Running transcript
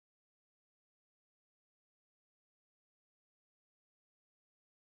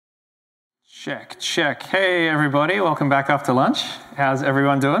Check, check. Hey, everybody. Welcome back after lunch. How's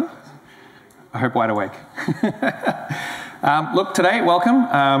everyone doing? I hope wide awake. Look, today, welcome.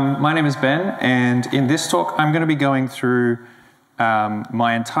 My name is Ben, and in this talk, I'm going to be going through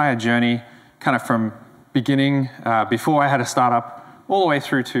my entire journey, kind of from beginning, before I had a startup, all the way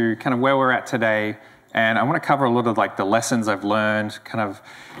through to kind of where we're at today. And I want to cover a lot of like the lessons I've learned, kind of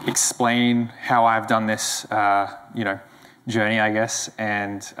explain how I've done this, journey, I guess,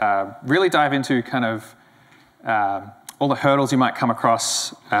 and really dive into kind of all the hurdles you might come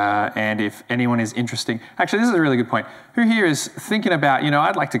across, and if anyone is interested. Actually, this is a really good point. Who here is thinking about,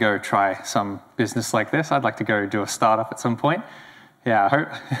 I'd like to go try some business like this. I'd like to go do a startup at some point. Yeah, I hope.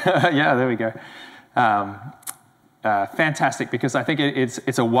 Yeah, there we go. Fantastic, because I think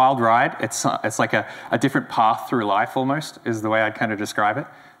it's a wild ride. It's like a different path through life almost, is the way I'd kind of describe it.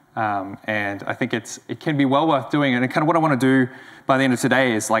 And I think it can be well worth doing. And kind of what I want to do by the end of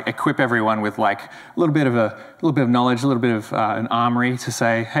today is like equip everyone with like a little bit of knowledge, a little bit of an armory to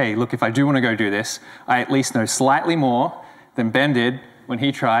say, hey, look, if I do want to go do this, I at least know slightly more than Ben did when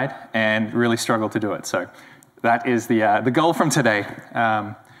he tried and really struggled to do it. So that is the goal from today.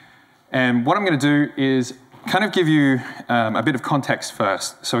 And what I'm going to do is kind of give you a bit of context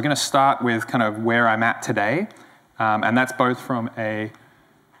first. So we're going to start with kind of where I'm at today, and that's both from a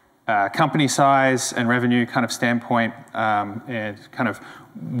company size and revenue kind of standpoint, and kind of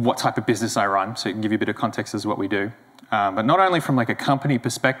what type of business I run, so it can give you a bit of context as to what we do. But not only from like a company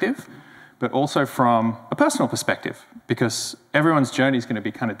perspective, but also from a personal perspective, because everyone's journey is going to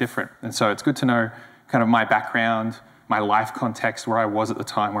be kind of different. And so it's good to know kind of my background, my life context, where I was at the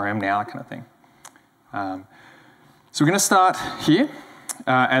time, where I am now, that kind of thing. So we're going to start here,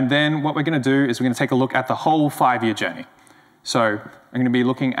 and then what we're going to do is we're going to take a look at the whole 5-year journey. So I'm going to be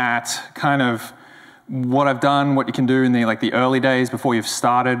looking at kind of what I've done, what you can do in the early days before you've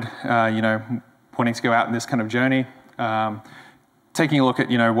started, wanting to go out in this kind of journey. Taking a look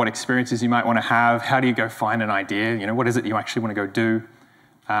at, what experiences you might want to have. How do you go find an idea? What is it you actually want to go do?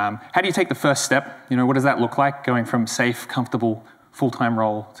 How do you take the first step? What does that look like? Going from safe, comfortable, full-time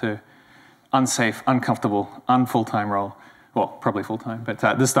role to unsafe, uncomfortable, un-full-time role. Well, probably full-time, but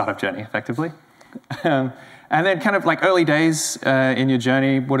the startup journey, effectively. And then kind of like early days in your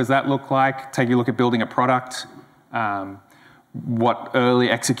journey, what does that look like? Take a look at building a product, what early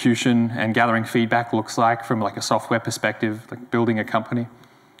execution and gathering feedback looks like from like a software perspective, like building a company.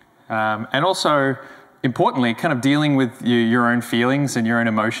 And also, importantly, kind of dealing with your own feelings and your own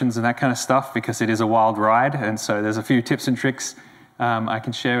emotions and that kind of stuff, because it is a wild ride. And so there's a few tips and tricks I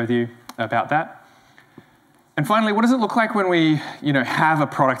can share with you about that. And finally, what does it look like when we, have a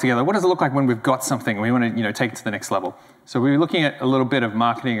product together? What does it look like when we've got something and we want to, take it to the next level? So we're looking at a little bit of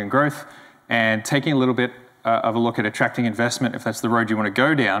marketing and growth, and taking a little bit of a look at attracting investment, if that's the road you want to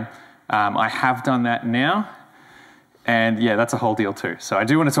go down. I have done that now, and yeah, that's a whole deal too. So I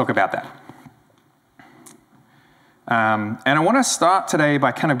do want to talk about that. And I want to start today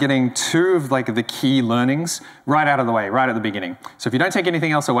by kind of getting two of the key learnings right out of the way, right at the beginning. So if you don't take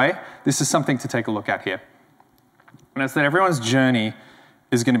anything else away, this is something to take a look at here. And it's that everyone's journey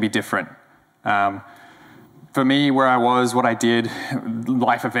is going to be different. For me, where I was, what I did,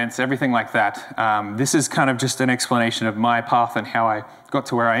 life events, everything like that, this is kind of just an explanation of my path and how I got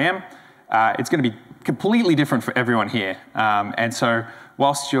to where I am. It's going to be completely different for everyone here. And so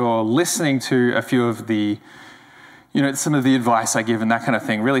whilst you're listening to a few of the, some of the advice I give and that kind of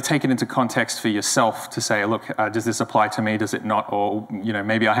thing, really take it into context for yourself to say, look, does this apply to me? Does it not? Or,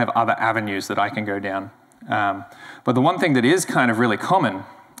 maybe I have other avenues that I can go down. But the one thing that is kind of really common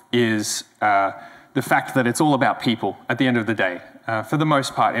is the fact that it's all about people at the end of the day. For the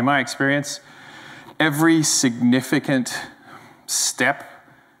most part, in my experience, every significant step,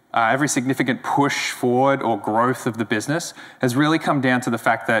 every significant push forward or growth of the business has really come down to the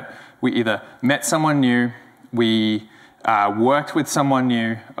fact that we either met someone new, we worked with someone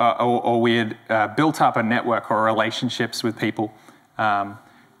new, or we had built up a network or relationships with people.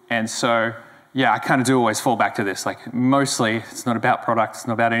 And so, yeah, I kind of do always fall back to this. Like, mostly, it's not about product, it's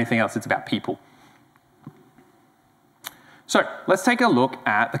not about anything else, it's about people. So, let's take a look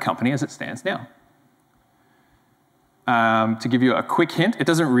at the company as it stands now. To give you a quick hint, it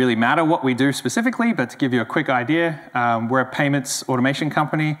doesn't really matter what we do specifically, but to give you a quick idea, we're a payments automation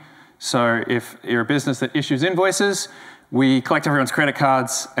company. So if you're a business that issues invoices, we collect everyone's credit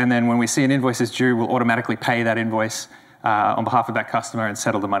cards, and then when we see an invoice is due, we'll automatically pay that invoice on behalf of that customer and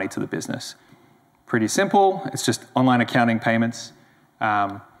settle the money to the business. Pretty simple. It's just online accounting payments.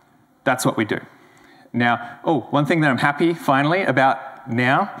 That's what we do. Now, one thing that I'm happy, finally, about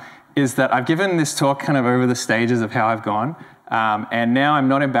now is that I've given this talk kind of over the stages of how I've gone. And now I'm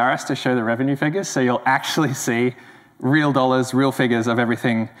not embarrassed to show the revenue figures, so you'll actually see real dollars, real figures of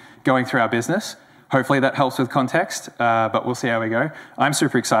everything going through our business. Hopefully that helps with context, but we'll see how we go. I'm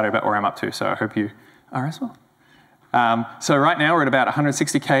super excited about where I'm up to, so I hope you are as well. So right now we're at about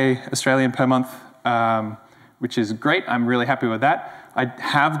 160K Australian per month, which is great. I'm really happy with that. I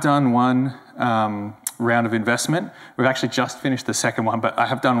have done one round of investment. We've actually just finished the second one, but I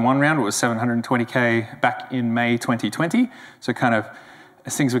have done one round. It was 720K back in May 2020. So kind of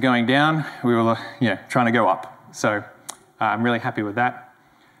as things were going down, we were trying to go up. So I'm really happy with that.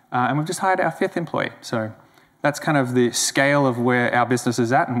 And we've just hired our 5th employee. So that's kind of the scale of where our business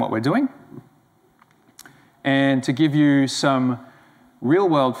is at and what we're doing. And to give you some real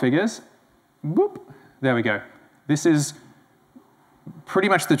world figures, whoop, there we go. This is pretty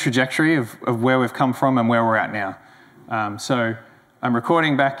much the trajectory of where we've come from and where we're at now. So I'm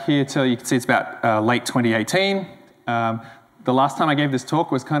recording back here till you can see it's about late 2018. The last time I gave this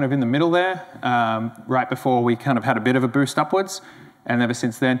talk was kind of in the middle there, right before we kind of had a bit of a boost upwards. And ever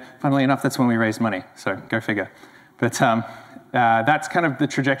since then, funnily enough, that's when we raised money. So go figure. But that's kind of the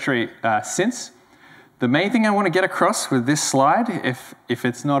trajectory since. The main thing I want to get across with this slide, if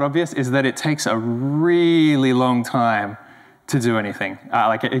it's not obvious, is that it takes a really long time to do anything.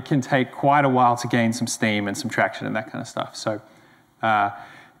 Like it can take quite a while to gain some steam and some traction and that kind of stuff. So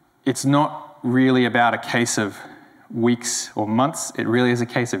it's not really about a case of weeks or months. It really is a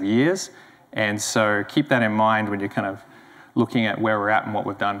case of years. And so keep that in mind when you're kind of looking at where we're at and what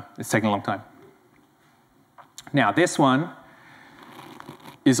we've done. It's taken a long time. Now this one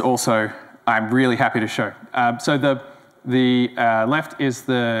is also, I'm really happy to show. So the left is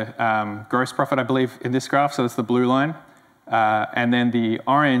the gross profit, I believe, in this graph. So that's the blue line. And then the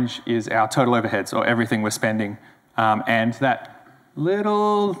orange is our total overheads, or everything we're spending. And that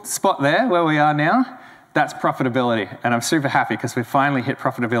little spot there where we are now, that's profitability. And I'm super happy because we finally hit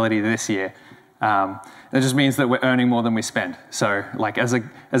profitability this year. It just means that we're earning more than we spend. So like as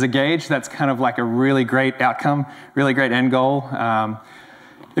a gauge, that's kind of like a really great outcome, really great end goal.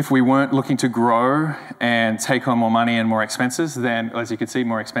 If we weren't looking to grow and take on more money and more expenses, then as you can see,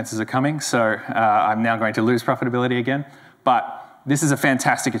 more expenses are coming. So I'm now going to lose profitability again. But this is a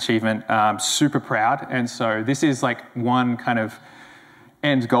fantastic achievement. I'm super proud. And so this is like one kind of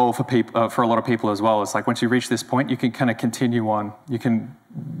end goal for people, for a lot of people as well. It's like once you reach this point, you can kind of continue on. You can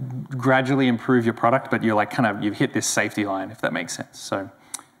gradually improve your product, but you're like you've hit this safety line, if that makes sense. So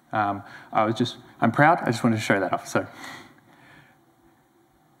I'm proud. I just wanted to show that off. So.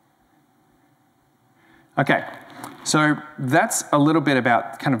 Okay, so that's a little bit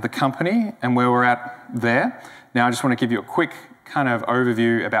about kind of the company and where we're at there. Now I just want to give you a quick kind of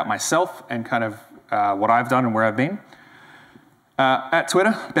overview about myself and kind of what I've done and where I've been. At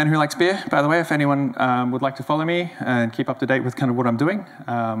Twitter, Ben Who Likes Beer, by the way, if anyone would like to follow me and keep up to date with kind of what I'm doing.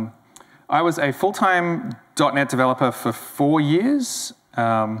 I was a full-time .NET developer for 4 years.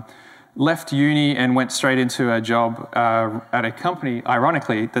 Left uni and went straight into a job at a company,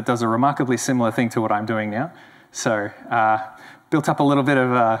 ironically, that does a remarkably similar thing to what I'm doing now. So built up a little bit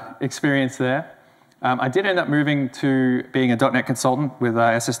of experience there. I did end up moving to being a .NET consultant with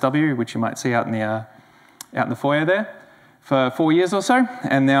SSW, which you might see out in the foyer there, for 4 years or so.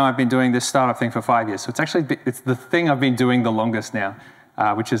 And now I've been doing this startup thing for 5 years. So it's the thing I've been doing the longest now,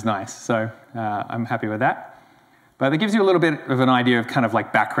 which is nice. So I'm happy with that. But that gives you a little bit of an idea of kind of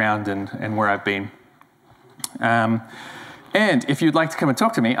like background and where I've been. And if you'd like to come and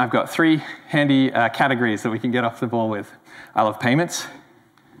talk to me, I've got 3 handy categories that we can get off the ball with. I love payments,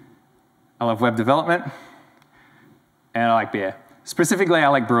 I love web development, and I like beer. Specifically, I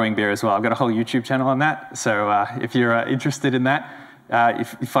like brewing beer as well. I've got a whole YouTube channel on that. So if you're interested in that,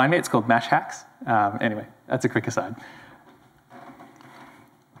 if you find me, it's called Mash Hacks. Anyway, that's a quick aside.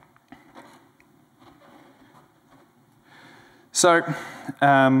 So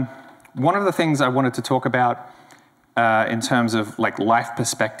one of the things I wanted to talk about in terms of like life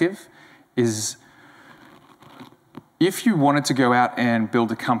perspective is if you wanted to go out and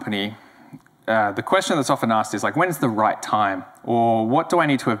build a company, the question that's often asked is like, when's the right time? Or what do I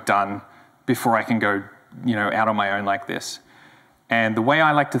need to have done before I can go out on my own like this? And the way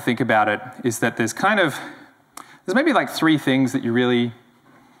I like to think about it is that there's maybe like 3 things that you really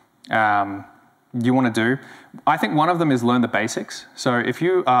you want to do. I think one of them is learn the basics. So if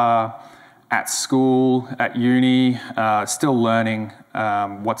you are at school, at uni, still learning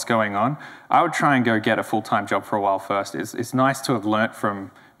what's going on, I would try and go get a full-time job for a while first. It's nice to have learnt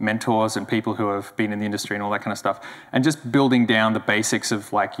from mentors and people who have been in the industry and all that kind of stuff, and just building down the basics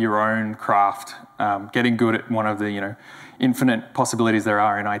of like your own craft, getting good at one of the infinite possibilities there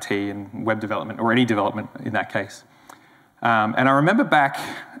are in IT and web development, or any development in that case. And I remember back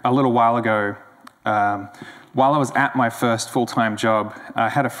a little while ago, while I was at my first full-time job, I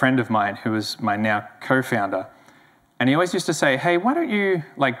had a friend of mine who was my now co-founder. And he always used to say, hey, why don't you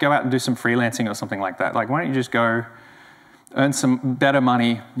like go out and do some freelancing or something like that? Like, why don't you just go earn some better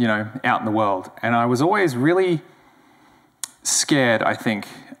money, you know, out in the world? And I was always really scared, I think.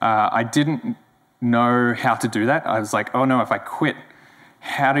 I didn't know how to do that. I was like, oh no, if I quit,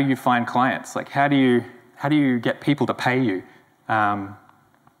 how do you find clients? Like, how do you get people to pay you?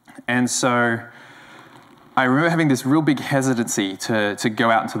 And so I remember having this real big hesitancy to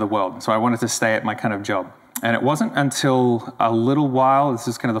go out into the world. So I wanted to stay at my kind of job. And it wasn't until a little while, this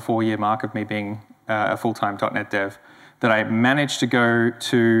is kind of the 4-year mark of me being a full-time .NET dev, that I managed to go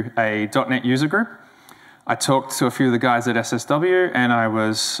to a .NET user group. I talked to a few of the guys at SSW, and I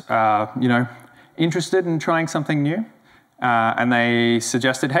was, you know, interested in trying something new. And they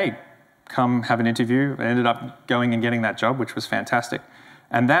suggested, hey, come have an interview. I ended up going and getting that job, which was fantastic.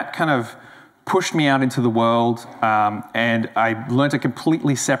 And that kind of pushed me out into the world, and I learned a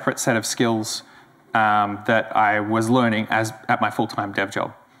completely separate set of skills that I was learning at my full-time dev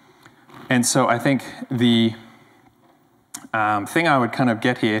job. And so I think the thing I would kind of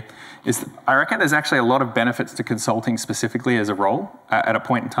get here is I reckon there's actually a lot of benefits to consulting specifically as a role at a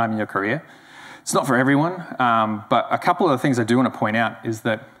point in time in your career. It's not for everyone, but a couple of the things I do want to point out is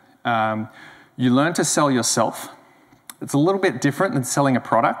that you learn to sell yourself. It's a little bit different than selling a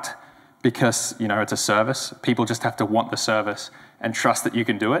product because, you know, it's a service. People just have to want the service and trust that you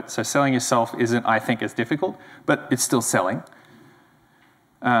can do it. So selling yourself isn't, I think, as difficult, but it's still selling.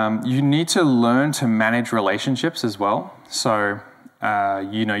 You need to learn to manage relationships as well. So,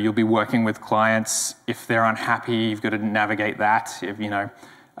 you know, you'll be working with clients. If they're unhappy, you've got to navigate that. If, you know,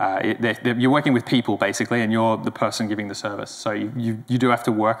 you're working with people, basically, and you're the person giving the service. So you do have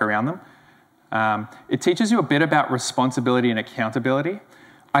to work around them. It teaches you a bit about responsibility and accountability.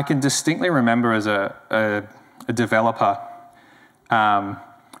 I can distinctly remember as a developer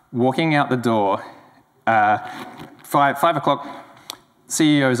walking out the door, 5 o'clock,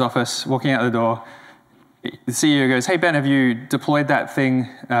 CEO's office, walking out the door. The CEO goes, hey, Ben, have you deployed that thing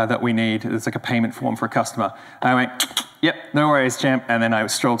that we need? It's like a payment form for a customer. And I went, yep, no worries, champ. And then I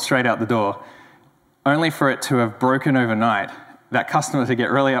strolled straight out the door, only for it to have broken overnight, that customer to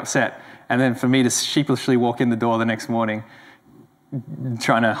get really upset, and then for me to sheepishly walk in the door the next morning,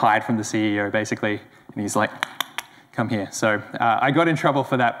 trying to hide from the CEO, basically. And he's like, come here. So I got in trouble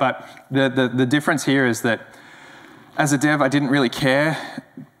for that. But the difference here is that as a dev, I didn't really care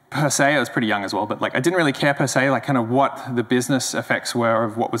per se. I was pretty young as well, but like I didn't really care per se, like kind of what the business effects were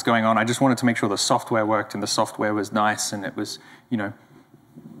of what was going on. I just wanted to make sure the software worked and the software was nice and it was, you know,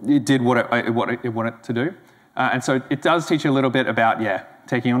 it did what it wanted to do. And so it does teach you a little bit about, yeah,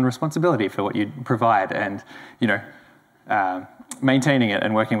 taking on responsibility for what you provide and, you know, maintaining it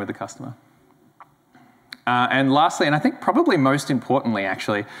and working with the customer. And lastly, and I think probably most importantly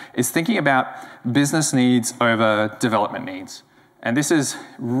actually, is thinking about business needs over development needs. And this is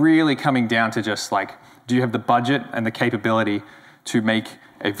really coming down to just like, do you have the budget and the capability to make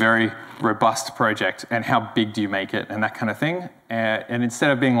a very robust project, and how big do you make it, and that kind of thing. And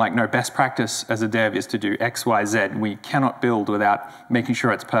instead of being like, no, best practice as a dev is to do X, Y, Z, we cannot build without making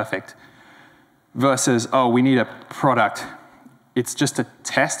sure it's perfect, versus, oh, we need a product. It's just a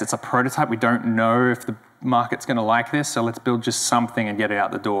test, it's a prototype. We don't know if the market's gonna like this, so let's build just something and get it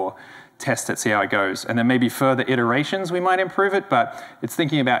out the door, test it, see how it goes. And then maybe further iterations, we might improve it, but it's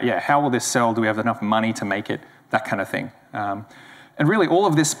thinking about, yeah, how will this sell? Do we have enough money to make it? That kind of thing. And really all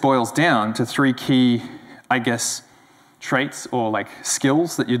of this boils down to 3 key, I guess, traits or like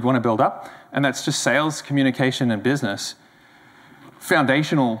skills that you'd want to build up. And that's just sales, communication, and business.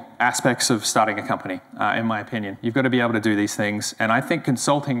 Foundational aspects of starting a company, in my opinion. You've got to be able to do these things. And I think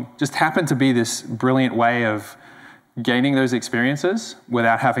consulting just happened to be this brilliant way of gaining those experiences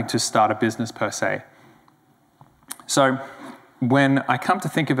without having to start a business per se. So when I come to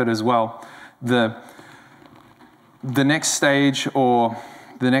think of it as well, the next stage or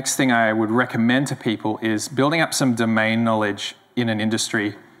the next thing I would recommend to people is building up some domain knowledge in an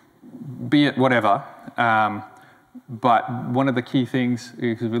industry, be it whatever. But one of the key things,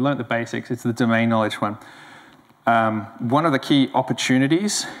 because we learned the basics, it's the domain knowledge one. One of the key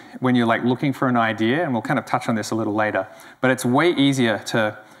opportunities when you're like looking for an idea, and we'll kind of touch on this a little later, but it's way easier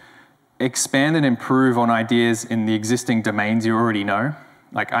to expand and improve on ideas in the existing domains you already know.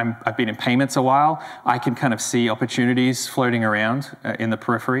 Like I've been in payments a while, I can kind of see opportunities floating around in the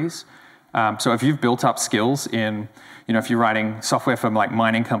peripheries. So if you've built up skills in, you know, if you're writing software for like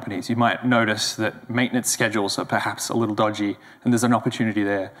mining companies, you might notice that maintenance schedules are perhaps a little dodgy and there's an opportunity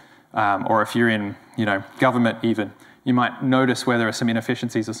there. Or if you're in, you know, government even, you might notice where there are some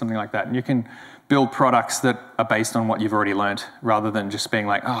inefficiencies or something like that. And you can build products that are based on what you've already learned, rather than just being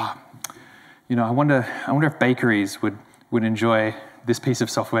like, oh, you know, I wonder if bakeries would enjoy this piece of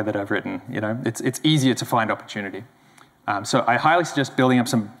software that I've written. You know, it's easier to find opportunity. So I highly suggest building up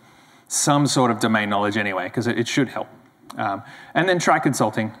some sort of domain knowledge anyway, because it should help. And then try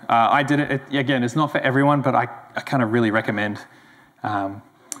consulting. I did it, again, it's not for everyone, but I kind of really recommend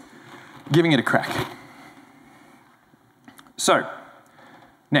giving it a crack. So,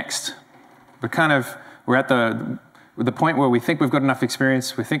 next, we're at the point where we think we've got enough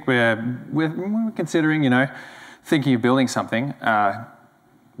experience. We think we're considering, you know, thinking of building something.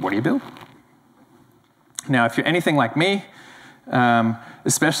 What do you build? Now, if you're anything like me,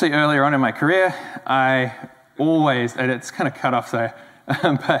 especially earlier on in my career, I always, and it's kind of cut off there,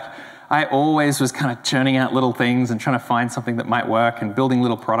 but I always was kind of churning out little things and trying to find something that might work and building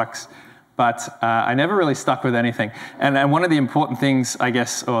little products. But I never really stuck with anything. And one of the important things, I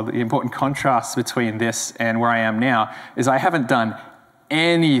guess, or the important contrasts between this and where I am now, is I haven't done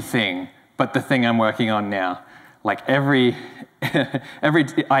anything but the thing I'm working on now. Like every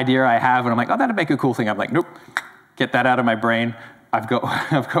idea I have, and I'm like, oh, that'd make a cool thing. I'm like, nope, get that out of my brain. I've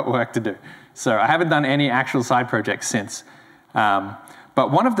got work to do. So I haven't done any actual side projects since.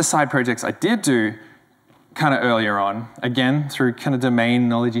 But one of the side projects I did do kind of earlier on, again, through kind of domain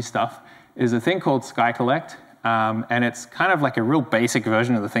knowledge-y stuff, is a thing called Sky Collect, and it's kind of like a real basic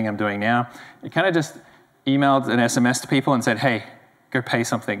version of the thing I'm doing now. It kind of just emailed an SMS to people and said, hey, go pay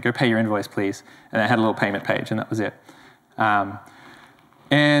something, go pay your invoice, please. And it had a little payment page, and that was it.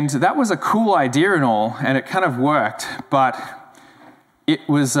 And that was a cool idea and all, and it kind of worked, but it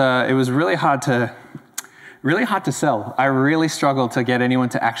was really hard to sell. I really struggled to get anyone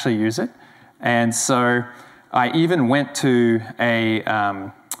to actually use it, and so I even went to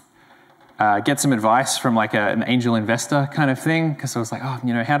get some advice from like an angel investor kind of thing, because I was like, oh,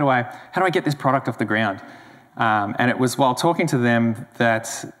 you know, how do I get this product off the ground? And it was while talking to them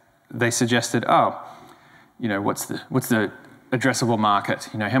that they suggested, oh, you know, what's the addressable market?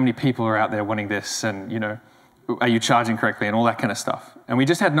 You know, how many people are out there wanting this? And, you know, are you charging correctly? And all that kind of stuff. And we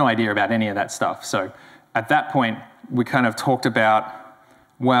just had no idea about any of that stuff. So at that point, we kind of talked about,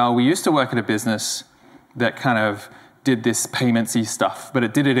 well, we used to work at a business that kind of did this payments-y stuff, but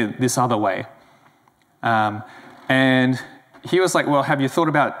it did it in this other way. And he was like, well, have you thought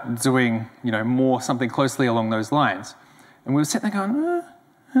about doing, you know, something closely along those lines? And we were sitting there going,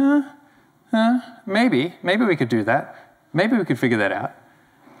 maybe we could do that. Maybe we could figure that out.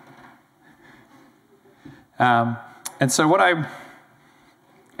 And so what I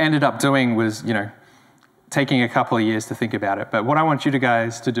ended up doing was, you know, taking a couple of years to think about it. But what I want you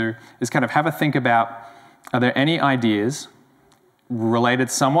guys to do is kind of have a think about, are there any ideas related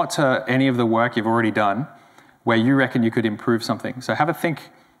somewhat to any of the work you've already done where you reckon you could improve something? So have a think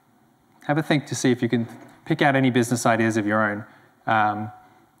to see if you can pick out any business ideas of your own,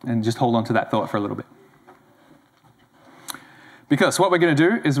 and just hold on to that thought for a little bit. Because what we're going to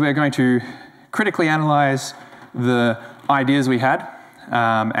do is we're going to critically analyze the ideas we had,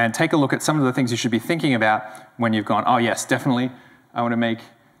 and take a look at some of the things you should be thinking about when you've gone, oh yes, definitely, I want to make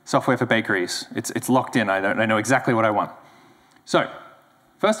software for bakeries. It's locked in. I know exactly what I want. So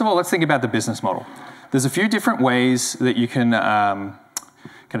first of all, let's think about the business model. There's a few different ways that you can kind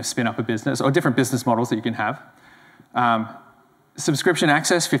of spin up a business, or different business models that you can have. Subscription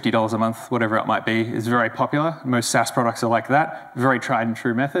access, $50 a month, whatever it might be, is very popular. Most SaaS products are like that. Very tried and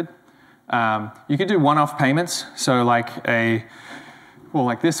true method. You can do one-off payments. So like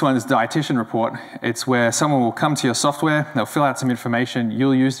this one is dietitian report. It's where someone will come to your software, they'll fill out some information,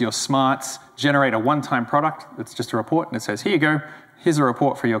 you'll use your smarts, generate a one-time product that's just a report, and it says, here you go, here's a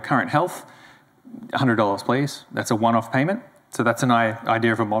report for your current health, $100 please. That's a one-off payment. So that's an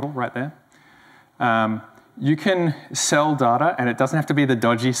idea of a model right there. You can sell data, and it doesn't have to be the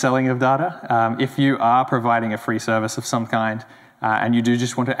dodgy selling of data. If you are providing a free service of some kind, and you do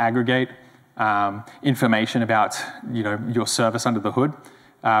just want to aggregate information about, you know, your service under the hood,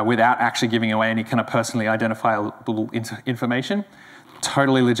 without actually giving away any kind of personally identifiable information.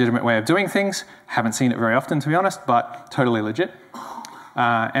 Totally legitimate way of doing things. Haven't seen it very often, to be honest, but totally legit.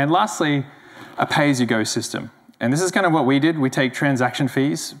 And lastly, a pay-as-you-go system. And this is kind of what we did. We take transaction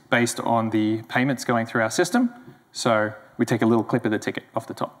fees based on the payments going through our system. So we take a little clip of the ticket off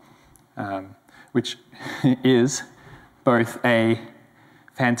the top, which is both a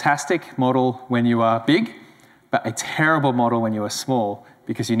fantastic model when you are big, but a terrible model when you are small,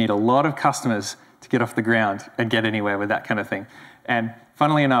 because you need a lot of customers to get off the ground and get anywhere with that kind of thing. And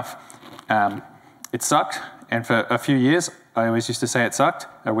funnily enough, it sucked. And for a few years, I always used to say it sucked.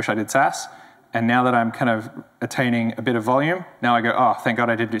 I wish I did SaaS. And now that I'm kind of attaining a bit of volume, now I go, oh, thank God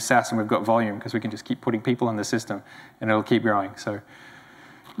I did do SaaS and we've got volume, because we can just keep putting people in the system and it'll keep growing. So,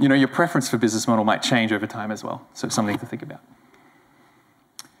 you know, your preference for business model might change over time as well. So it's something to think about.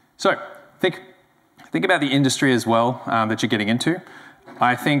 So think about the industry as well that you're getting into.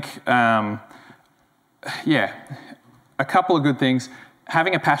 I think, yeah, a couple of good things.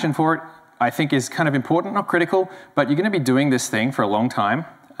 Having a passion for it, I think, is kind of important, not critical, but you're going to be doing this thing for a long time.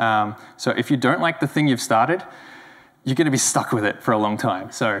 So if you don't like the thing you've started, you're going to be stuck with it for a long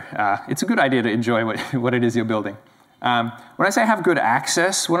time. So it's a good idea to enjoy what it is you're building. When I say have good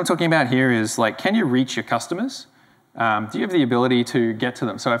access, what I'm talking about here is, like, can you reach your customers? Do you have the ability to get to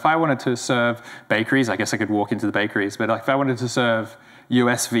them? So if I wanted to serve bakeries, I guess I could walk into the bakeries, but if I wanted to serve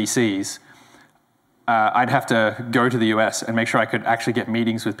US VCs, I'd have to go to the US and make sure I could actually get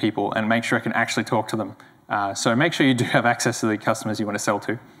meetings with people and make sure I can actually talk to them. So make sure you do have access to the customers you want to sell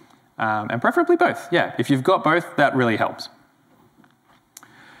to. And preferably both. Yeah, if you've got both, that really helps.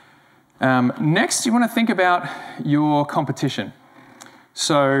 Next, you want to think about your competition.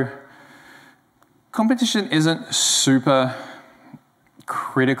 So competition isn't super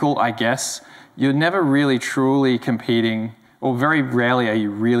critical, I guess. You're never really truly competing, or very rarely are you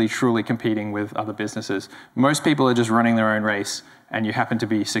really truly competing with other businesses. Most people are just running their own race, and you happen to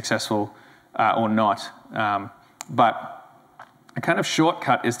be successful or not. But a kind of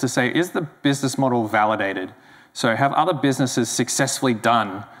shortcut is to say, is the business model validated? So have other businesses successfully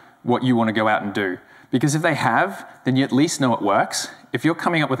done what you want to go out and do? Because if they have, then you at least know it works. If you're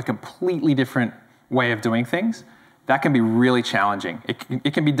coming up with a completely different way of doing things, that can be really challenging.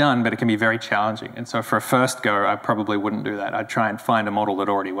 It can be done, but it can be very challenging. And so for a first go, I probably wouldn't do that. I'd try and find a model that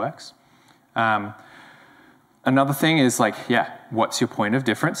already works. Another thing is, like, yeah, what's your point of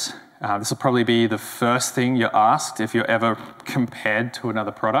difference? This will probably be the first thing you're asked if you're ever compared to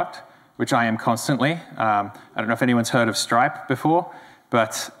another product, which I am constantly. I don't know if anyone's heard of Stripe before,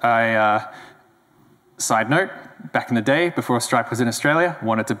 but side note, back in the day, before Stripe was in Australia,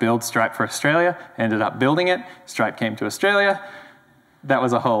 wanted to build Stripe for Australia, ended up building it. Stripe came to Australia. That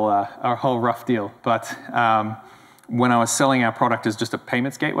was a whole rough deal. But when I was selling our product as just a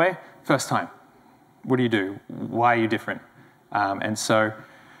payments gateway, first time, what do you do? Why are you different? And so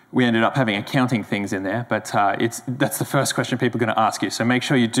we ended up having accounting things in there, but that's the first question people are going to ask you. So make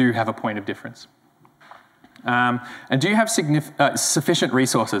sure you do have a point of difference. And do you have sufficient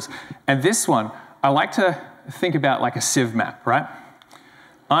resources? And this one, I like to think about like a sieve map, right?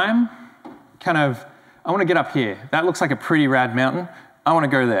 I want to get up here. That looks like a pretty rad mountain. I want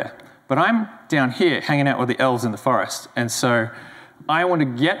to go there. But I'm down here hanging out with the elves in the forest. And so I want to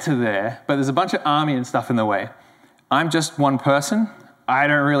get to there, but there's a bunch of army and stuff in the way. I'm just one person. I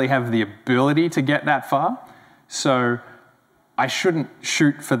don't really have the ability to get that far. So I shouldn't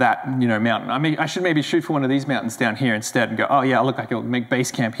shoot for that, mountain. I mean, I should maybe shoot for one of these mountains down here instead and go, oh yeah, look, I can make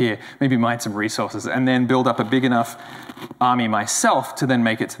base camp here, maybe mine some resources, and then build up a big enough army myself to then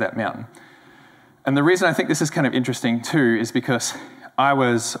make it to that mountain. And the reason I think this is kind of interesting too is because I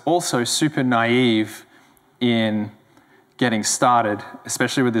was also super naive in getting started,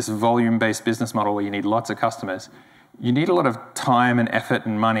 especially with this volume-based business model where you need lots of customers. You need a lot of time and effort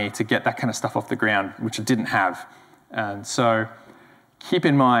and money to get that kind of stuff off the ground, which I didn't have. And so keep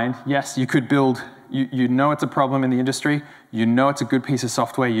in mind, yes, you could build, you know it's a problem in the industry, you know it's a good piece of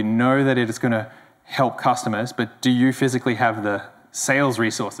software, you know that it is going to help customers, but do you physically have the sales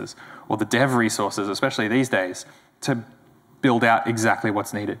resources or the dev resources, especially these days, to build out exactly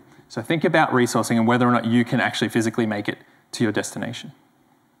what's needed? So think about resourcing and whether or not you can actually physically make it to your destination.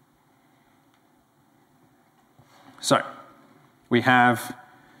 So we have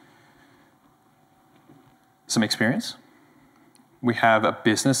some experience. We have a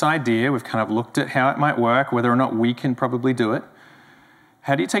business idea. We've kind of looked at how it might work, whether or not we can probably do it.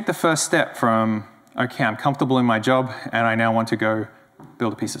 How do you take the first step from, okay, I'm comfortable in my job and I now want to go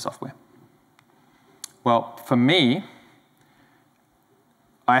build a piece of software? Well, for me,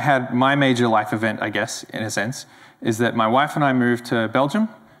 I had my major life event, I guess, in a sense, is that my wife and I moved to Belgium.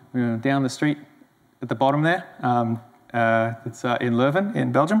 We were down the street at the bottom there. It's in Leuven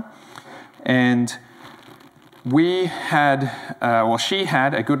in Belgium. And we had, she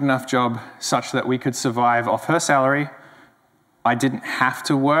had a good enough job such that we could survive off her salary. I didn't have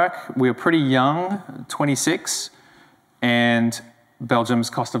to work. We were pretty young, 26, and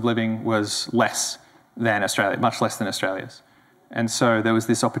Belgium's cost of living was less than Australia, much less than Australia's. And so there was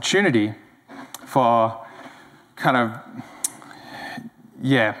this opportunity for kind of,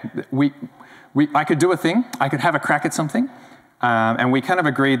 yeah, I could do a thing, I could have a crack at something, and we kind of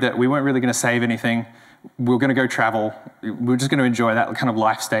agreed that we weren't really going to save anything. We were going to go travel. We were just going to enjoy that kind of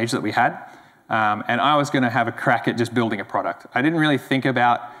life stage that we had. And I was going to have a crack at just building a product. I didn't really think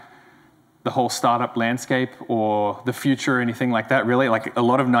about the whole startup landscape or the future or anything like that, really. Like, a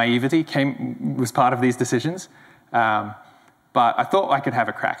lot of naivety was part of these decisions. But I thought I could have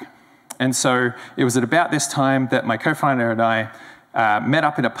a crack. And so it was at about this time that my co-founder and I met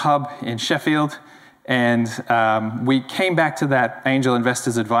up in a pub in Sheffield, and we came back to that angel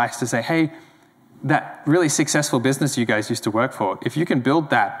investor's advice to say, hey, that really successful business you guys used to work for, if you can build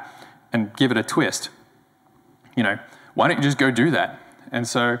that and give it a twist, why don't you just go do that? And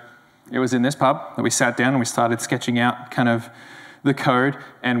so it was in this pub that we sat down and we started sketching out kind of the code,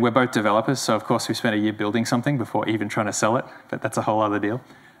 and we're both developers, so of course we spent a year building something before even trying to sell it, but that's a whole other deal.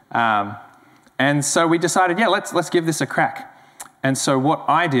 And so we decided, yeah, let's give this a crack. And so what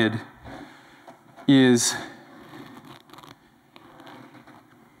I did is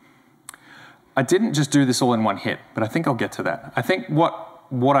I didn't just do this all in one hit, but I think I'll get to that. I think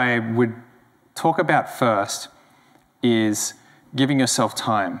what I would talk about first is giving yourself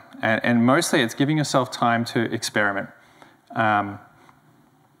time. And mostly it's giving yourself time to experiment. I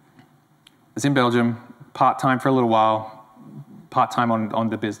was in Belgium, part-time for a little while, part-time on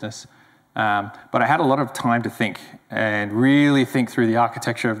the business. But I had a lot of time to think and really think through the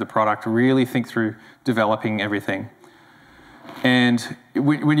architecture of the product, really think through developing everything. And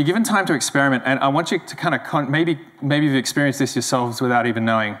when you're given time to experiment, and I want you to kind of, maybe you've experienced this yourselves without even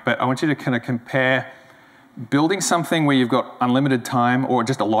knowing, but I want you to kind of compare building something where you've got unlimited time or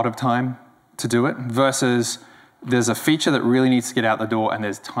just a lot of time to do it versus there's a feature that really needs to get out the door and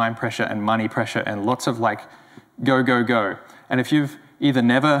there's time pressure and money pressure and lots of like go, go, go. And if you've either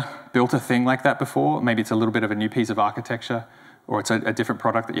never built a thing like that before, maybe it's a little bit of a new piece of architecture or it's a different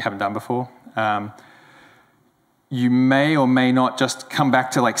product that you haven't done before, you may or may not just come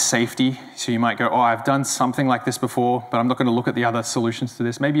back to like safety. So you might go, oh, I've done something like this before, but I'm not going to look at the other solutions to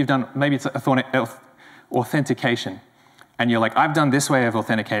this. Maybe it's authentication. And you're like, I've done this way of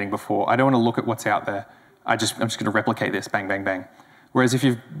authenticating before. I don't want to look at what's out there. I'm just going to replicate this, bang, bang, bang. Whereas if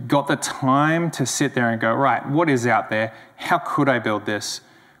you've got the time to sit there and go, right, what is out there? How could I build this?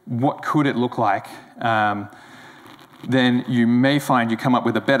 What could it look like? Then you may find you come up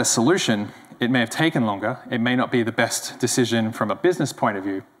with a better solution. It may have taken longer. It may not be the best decision from a business point of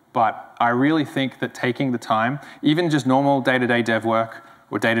view, but I really think that taking the time, even just normal day-to-day dev work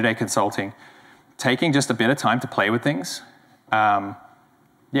or day-to-day consulting, taking just a bit of time to play with things,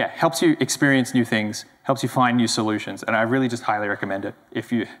 helps you experience new things, helps you find new solutions, and I really just highly recommend it.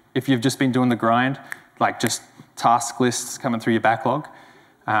 If you've just been doing the grind, like just task lists coming through your backlog,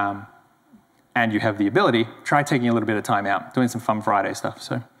 and you have the ability, try taking a little bit of time out, doing some fun Friday stuff.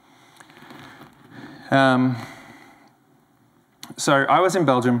 So I was in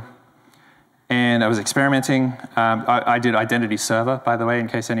Belgium, and I was experimenting. I did Identity Server, by the way, in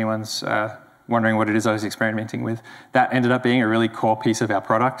case anyone's wondering what it is I was experimenting with. That ended up being a really core piece of our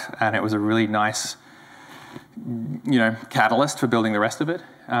product, and it was a really nice, catalyst for building the rest of it.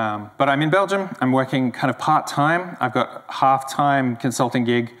 But I'm in Belgium. I'm working kind of part-time. I've got half-time consulting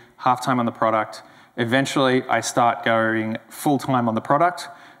gig, half-time on the product. Eventually, I start going full-time on the product,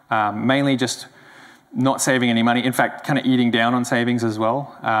 mainly just not saving any money. In fact, kind of eating down on savings as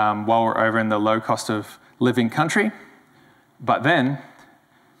well, while we're over in the low cost of living country. But then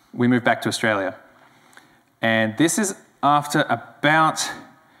we moved back to Australia. And this is after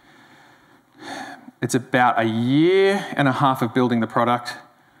it's about a year and a half of building the product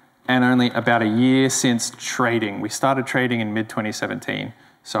and only about a year since trading. We started trading in mid-2017.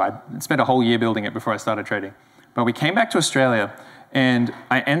 So I spent a whole year building it before I started trading. But we came back to Australia, and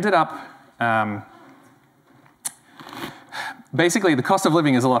I ended up, basically the cost of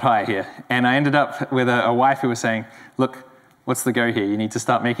living is a lot higher here. And I ended up with a wife who was saying, look, what's the go here? You need to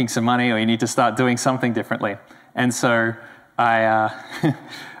start making some money, or you need to start doing something differently. And so I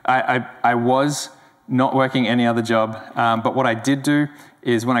was not working any other job. But what I did do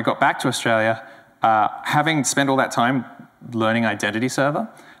is when I got back to Australia, having spent all that time learning Identity Server,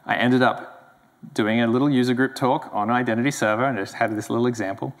 I ended up doing a little user group talk on Identity Server, and I just had this little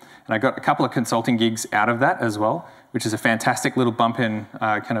example. And I got a couple of consulting gigs out of that as well, which is a fantastic little bump in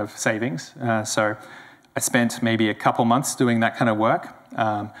kind of savings. So I spent maybe a couple months doing that kind of work.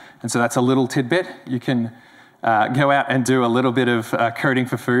 And so that's a little tidbit. You can go out and do a little bit of coding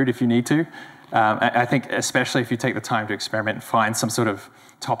for food if you need to. I think especially if you take the time to experiment and find some sort of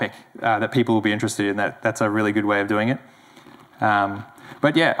topic that people will be interested in, that's a really good way of doing it.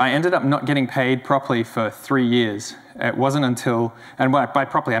 But yeah, I ended up not getting paid properly for 3 years. It wasn't until, and by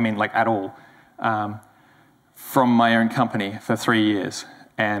properly I mean like at all, from my own company for 3 years.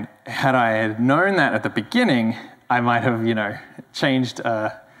 And had I known that at the beginning, I might have, changed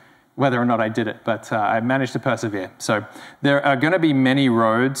whether or not I did it, but I managed to persevere. So there are going to be many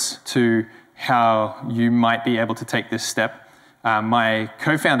roads to how you might be able to take this step. My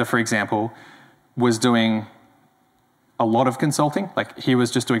co-founder, for example, was doing a lot of consulting. Like, he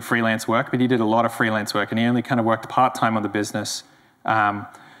was just doing freelance work, but he did a lot of freelance work, and he only kind of worked part-time on the business,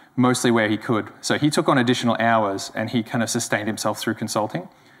 mostly where he could. So he took on additional hours, and he kind of sustained himself through consulting.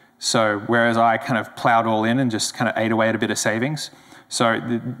 So whereas I kind of plowed all in and just kind of ate away at a bit of savings. So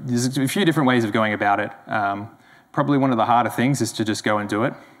there's a few different ways of going about it. Probably one of the harder things is to just go and do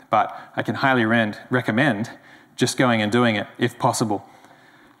it, but I can highly recommend just going and doing it if possible.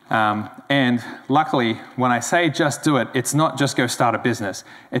 And luckily, when I say just do it, it's not just go start a business.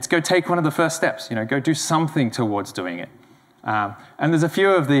 It's go take one of the first steps, go do something towards doing it. And there's a few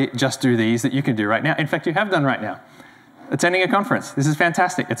of the just do these that you can do right now. In fact, you have done right now. Attending a conference. This is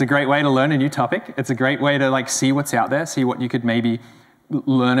fantastic. It's a great way to learn a new topic. It's a great way to see what's out there, see what you could maybe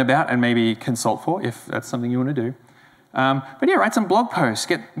learn about and maybe consult for if that's something you want to do. But yeah, write some blog posts.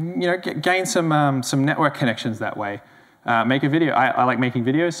 Gain some network connections that way. Make a video. I like making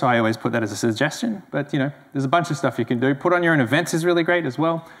videos, so I always put that as a suggestion. But there's a bunch of stuff you can do. Put on your own events is really great as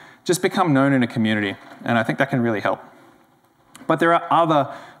well. Just become known in a community, and I think that can really help. But there are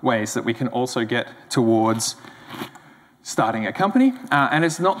other ways that we can also get towards starting a company, and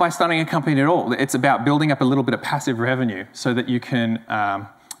it's not by starting a company at all. It's about building up a little bit of passive revenue so that you can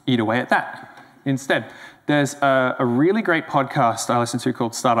eat away at that instead. There's a really great podcast I listen to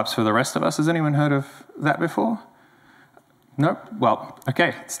called Startups for the Rest of Us. Has anyone heard of that before? No? Well,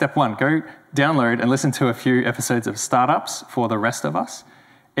 okay, step one, go download and listen to a few episodes of Startups for the Rest of Us.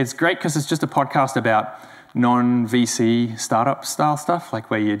 It's great because it's just a podcast about non-VC startup style stuff, like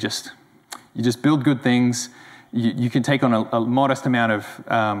where you just build good things. You can take on a modest amount of,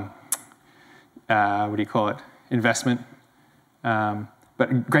 investment.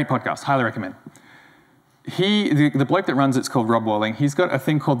 But great podcast, highly recommend. The bloke that runs it's called Rob Walling. He's got a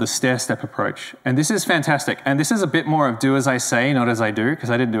thing called the stair-step approach. And this is fantastic. And this is a bit more of do as I say, not as I do, because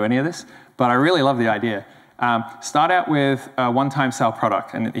I didn't do any of this. But I really love the idea. Start out with a one-time sale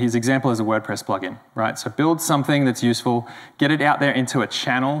product. And his example is a WordPress plugin, right? So build something that's useful, get it out there into a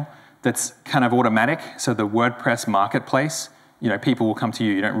channel that's kind of automatic. So the WordPress marketplace, people will come to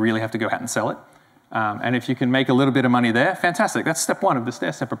you. You don't really have to go out and sell it. And if you can make a little bit of money there, fantastic. That's step one of the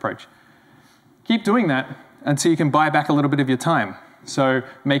stair-step approach. Keep doing that until you can buy back a little bit of your time. So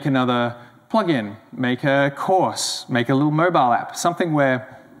make another plugin, make a course, make a little mobile app, something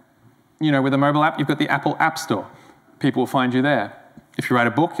where, with a mobile app, you've got the Apple App Store. People will find you there. If you write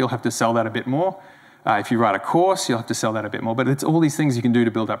a book, you'll have to sell that a bit more. If you write a course, you'll have to sell that a bit more. But it's all these things you can do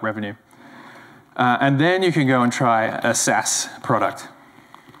to build up revenue. And then you can go and try a SaaS product.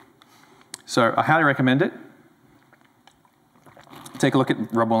 So I highly recommend it. Take a look at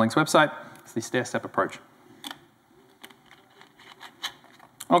Rob Walling's website. It's the stair-step approach.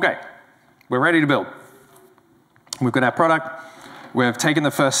 Okay, we're ready to build. We've got our product. We've taken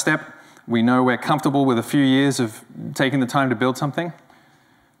the first step. We know we're comfortable with a few years of taking the time to build something.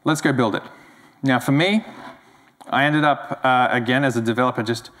 Let's go build it. Now, for me, I ended up, again, as a developer,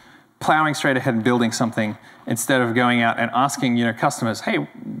 just plowing straight ahead and building something instead of going out and asking, customers, hey,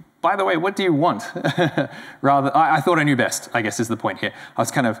 by the way, what do you want? I thought I knew best, I guess is the point here. I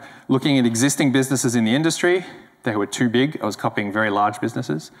was kind of looking at existing businesses in the industry. They were too big. I was copying very large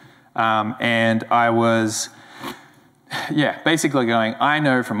businesses. And I was, basically going, I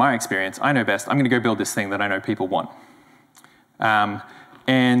know from my experience, I know best. I'm going to go build this thing that I know people want.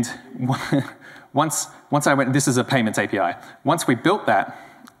 And once I went, this is a payments API. Once we built that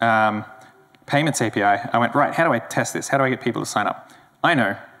payments API, I went, right, how do I test this? How do I get people to sign up? I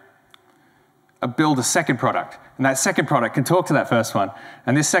know. Build a second product. And that second product can talk to that first one.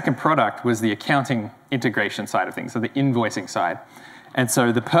 And this second product was the accounting integration side of things, so the invoicing side. And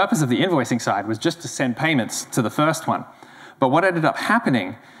so the purpose of the invoicing side was just to send payments to the first one. But what ended up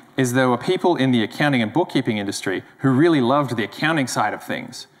happening is there were people in the accounting and bookkeeping industry who really loved the accounting side of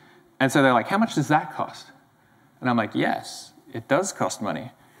things. And so they're like, how much does that cost? And I'm like, yes, it does cost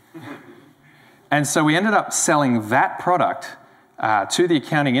money. And so we ended up selling that product to the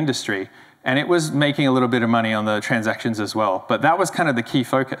accounting industry, and it was making a little bit of money on the transactions as well. But that was kind of the key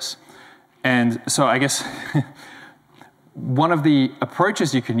focus. And so I guess one of the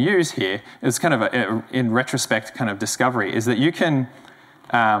approaches you can use here is kind of, in retrospect, kind of discovery, is that you can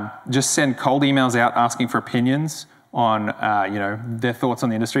just send cold emails out asking for opinions on their thoughts on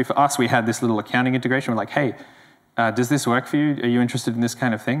the industry. For us, we had this little accounting integration. We're like, hey, does this work for you? Are you interested in this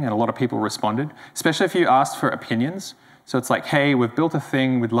kind of thing? And a lot of people responded, especially if you asked for opinions. So it's like, hey, we've built a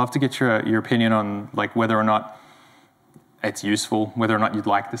thing. We'd love to get your opinion on whether or not it's useful, whether or not you'd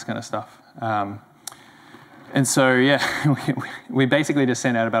like this kind of stuff. And so, yeah, we basically just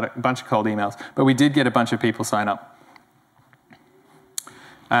sent out about a bunch of cold emails, but we did get a bunch of people sign up.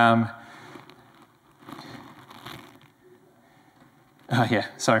 Yeah,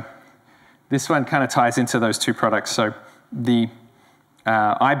 so this one kind of ties into those two products. So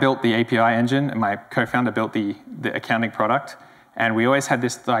I built the API engine, and my co-founder built the accounting product. And we always had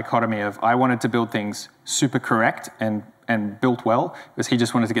this dichotomy of I wanted to build things super correct and built well, because he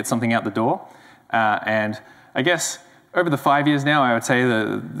just wanted to get something out the door. And I guess over the 5 years now, I would say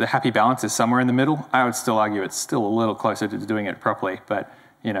the happy balance is somewhere in the middle. I would still argue it's still a little closer to doing it properly, but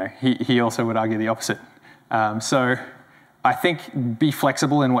you know, he also would argue the opposite. So I think be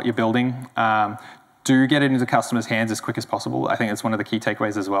flexible in what you're building. Do get it into customers' hands as quick as possible. I think it's one of the key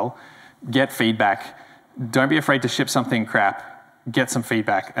takeaways as well. Get feedback. Don't be afraid to ship something crap. Get some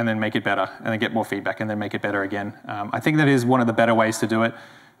feedback and then make it better, and then get more feedback and then make it better again. I think that is one of the better ways to do it.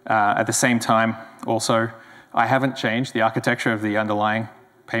 At the same time, also, I haven't changed the architecture of the underlying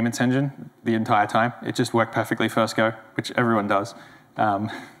payments engine the entire time. It just worked perfectly first go, which everyone does.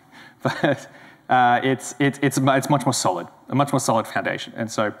 But it's much more solid, a much more solid foundation.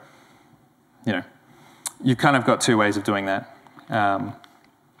 And so, you know, you've kind of got two ways of doing that. And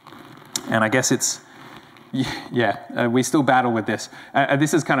I guess it's, yeah, we still battle with this.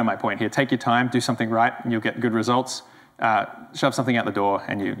 This is kind of my point here. Take your time, do something right, and you'll get good results. Shove something out the door,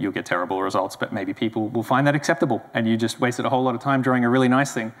 and you'll get terrible results, but maybe people will find that acceptable, and you just wasted a whole lot of time drawing a really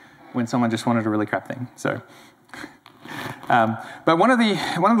nice thing when someone just wanted a really crap thing. So, but one of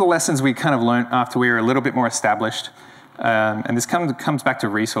the lessons we kind of learned after we were a little bit more established, and this comes back to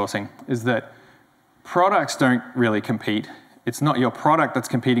resourcing, is that products don't really compete. It's not your product that's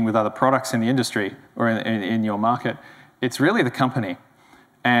competing with other products in the industry or in your market. It's really the company.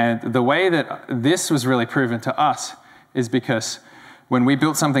 And the way that this was really proven to us is because when we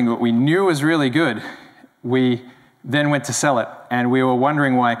built something that we knew was really good, we then went to sell it, and we were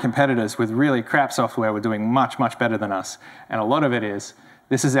wondering why competitors with really crap software were doing much, much better than us. And a lot of it is,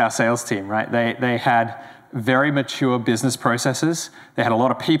 this is our sales team, right? They had very mature business processes. They had a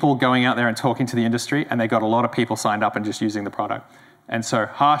lot of people going out there and talking to the industry, and they got a lot of people signed up and just using the product. And so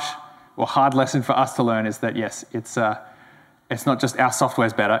hard lesson for us to learn is that, yes, it's not just our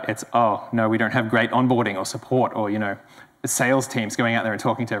software's better, it's, oh, no, we don't have great onboarding or support or, you know, sales teams going out there and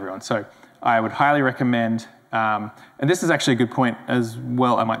talking to everyone. So I would highly recommend, and this is actually a good point as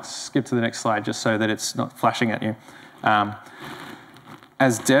well. I might skip to the next slide just so that it's not flashing at you.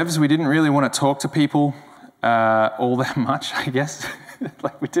 As devs, we didn't really want to talk to people all that much, I guess.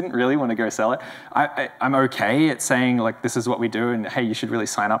 Like, we didn't really want to go sell it. I'm okay at saying, like, this is what we do, and hey, you should really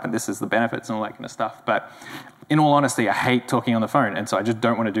sign up, and this is the benefits and all that kind of stuff. But in all honesty, I hate talking on the phone, and so I just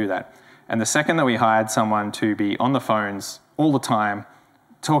don't want to do that. And the second that we hired someone to be on the phones all the time,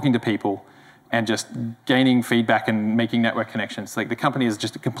 talking to people, and just gaining feedback and making network connections, like, the company is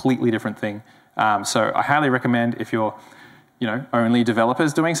just a completely different thing. So I highly recommend, if you're, you know, only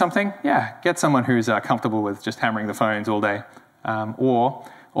developers doing something, yeah, get someone who's comfortable with just hammering the phones all day. Or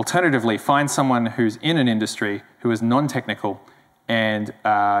alternatively, find someone who's in an industry who is non-technical and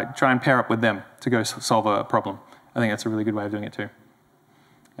try and pair up with them to go solve a problem. I think that's a really good way of doing it too.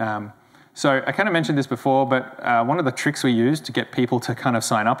 So I kind of mentioned this before, but one of the tricks we use to get people to kind of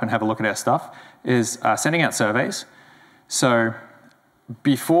sign up and have a look at our stuff is sending out surveys. So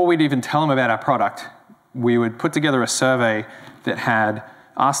before we'd even tell them about our product, we would put together a survey that had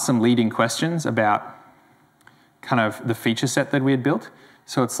asked some leading questions about kind of the feature set that we had built.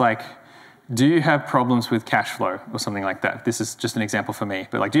 So it's like, do you have problems with cash flow or something like that? This is just an example for me,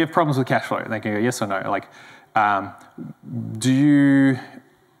 but like, do you have problems with cash flow? And they can go yes or no. Like, do you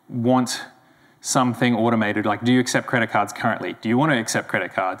want something automated? Like, do you accept credit cards currently? Do you want to accept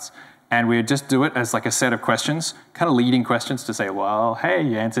credit cards? And we would just do it as like a set of questions, kind of leading questions to say, well, hey,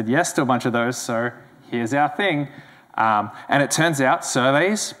 you answered yes to a bunch of those, so here's our thing. And it turns out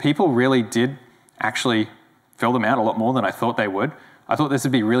surveys, people really did actually fill them out a lot more than I thought they would. I thought this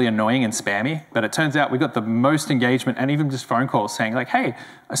would be really annoying and spammy, but it turns out we got the most engagement, and even just phone calls saying like, hey,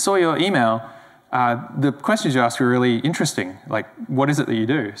 I saw your email. The questions you asked were really interesting. Like, what is it that you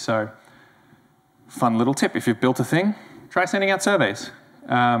do? So fun little tip. If you've built a thing, try sending out surveys.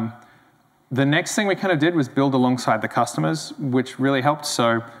 The next thing we kind of did was build alongside the customers, which really helped.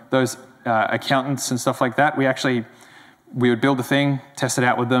 So those accountants and stuff like that, we would build a thing, test it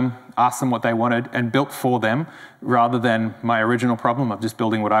out with them, ask them what they wanted, and built for them, rather than my original problem of just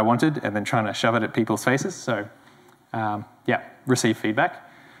building what I wanted and then trying to shove it at people's faces. So yeah, receive feedback.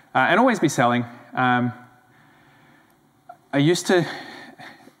 And always be selling. I used to,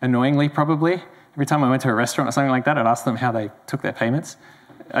 annoyingly probably, Every time I went to a restaurant or something like that, I'd ask them how they took their payments.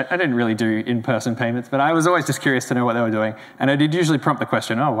 I didn't really do in-person payments, but I was always just curious to know what they were doing. And I did usually prompt the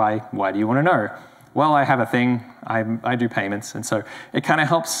question, oh, why do you want to know? Well, I have a thing, I do payments. And so it kind of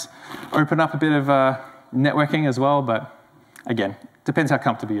helps open up a bit of networking as well, but again, depends how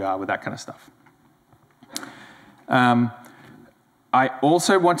comfortable you are with that kind of stuff. I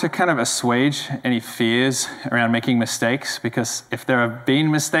also want to kind of assuage any fears around making mistakes, because if there have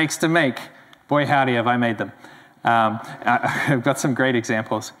been mistakes to make, boy howdy have I made them. I've got some great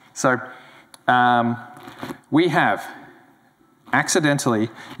examples. So we have accidentally,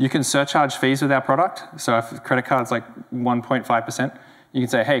 you can surcharge fees with our product. So if the credit card's like 1.5%, you can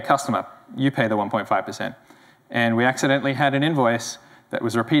say, hey, customer, you pay the 1.5%. And we accidentally had an invoice that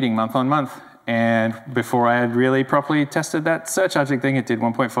was repeating month on month. And before I had really properly tested that surcharging thing, it did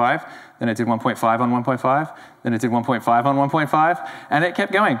 1.5, then it did 1.5 on 1.5, then it did 1.5 on 1.5, and it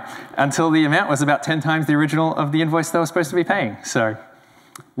kept going until the amount was about 10 times the original of the invoice they were supposed to be paying. So,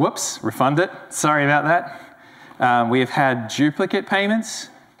 whoops, refund it. Sorry about that. We have had duplicate payments.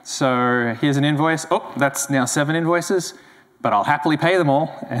 So here's an invoice. Oh, that's now 7 invoices, but I'll happily pay them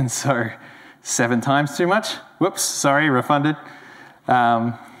all. And so 7 times too much. Whoops, sorry, refunded.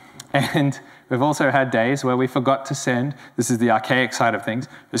 And we've also had days where we forgot to send, this is the archaic side of things,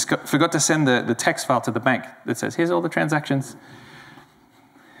 forgot to send the text file to the bank that says, here's all the transactions.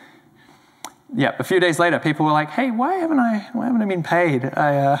 Yeah, a few days later, people were like, hey, why haven't I been paid?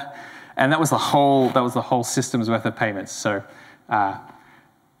 And that was the whole system's worth of payments. So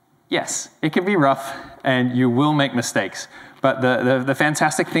yes, it can be rough and you will make mistakes. But the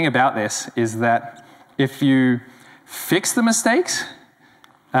fantastic thing about this is that if you fix the mistakes,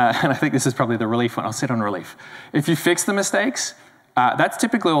 and I think this is probably the relief one. I'll sit on relief. If you fix the mistakes, that's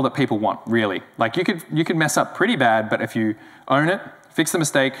typically all that people want, really. Like you could mess up pretty bad, but if you own it, fix the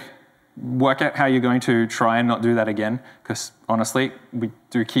mistake, work out how you're going to try and not do that again, because honestly, we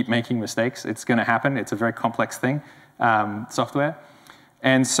do keep making mistakes. It's going to happen. It's a very complex thing, software.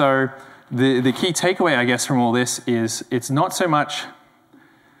 And so the key takeaway, I guess, from all this is it's not so much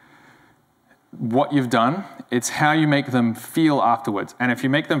what you've done, it's how you make them feel afterwards. And if you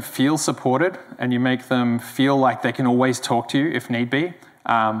make them feel supported and you make them feel like they can always talk to you if need be,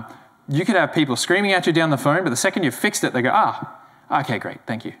 you could have people screaming at you down the phone, but the second you've fixed it, they go, okay, great,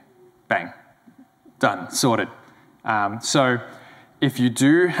 thank you. Bang, done, sorted. So if you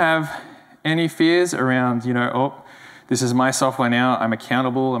do have any fears around, oh, this is my software now, I'm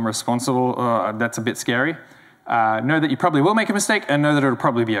accountable, I'm responsible, that's a bit scary, know that you probably will make a mistake and know that it'll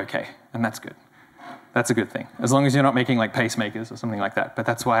probably be okay. And that's good. That's a good thing. As long as you're not making like pacemakers or something like that. But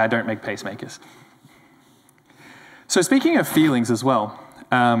that's why I don't make pacemakers. So speaking of feelings as well,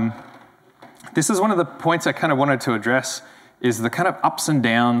 this is one of the points I kind of wanted to address is the kind of ups and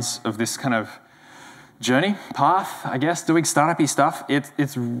downs of this kind of journey, path, I guess, doing startup-y stuff. It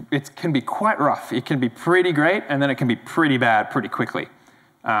can be quite rough. It can be pretty great, and then it can be pretty bad pretty quickly.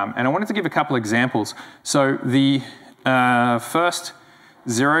 And I wanted to give a couple examples. So the first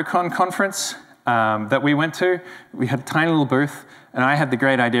ZeroCon conference that we went to, we had a tiny little booth, and I had the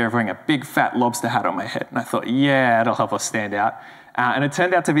great idea of wearing a big fat lobster hat on my head. And I thought, yeah, it'll help us stand out. And it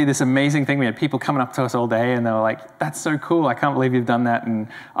turned out to be this amazing thing. We had people coming up to us all day, and they were like, that's so cool. I can't believe you've done that, and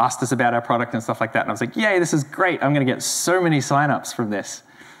asked us about our product and stuff like that. And I was like, yay, this is great. I'm going to get so many signups from this.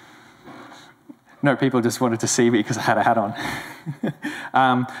 No, people just wanted to see me because I had a hat on.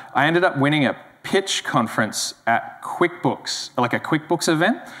 I ended up winning a pitch conference at QuickBooks, like a QuickBooks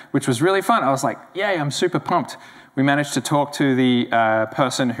event, which was really fun. I was like, yay, I'm super pumped. We managed to talk to the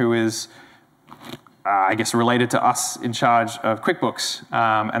person who is, I guess, related to us in charge of QuickBooks.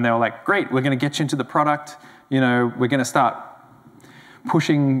 And they were like, great, we're going to get you into the product. We're going to start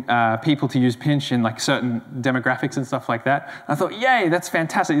pushing people to use Pinch in like certain demographics and stuff like that. I thought, yay, that's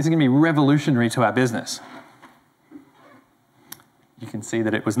fantastic. This is going to be revolutionary to our business. You can see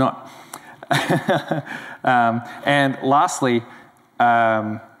that it was not. And lastly,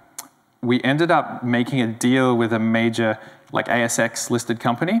 we ended up making a deal with a major like ASX listed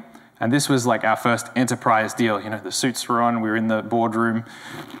company. And this was like our first enterprise deal. The suits were on, we were in the boardroom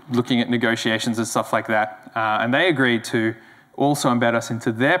looking at negotiations and stuff like that. And they agreed to also embed us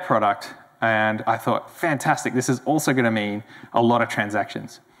into their product. And I thought, fantastic, this is also going to mean a lot of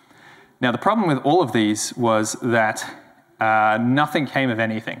transactions. Now, the problem with all of these was that nothing came of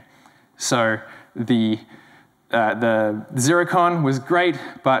anything. So the ZeroCon was great,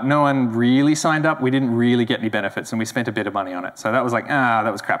 but no one really signed up. We didn't really get any benefits, and we spent a bit of money on it. So that was like,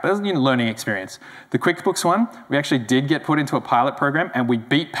 that was crap. That was a learning experience. The QuickBooks one, we actually did get put into a pilot program, and we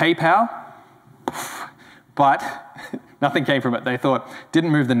beat PayPal, but nothing came from it. They thought,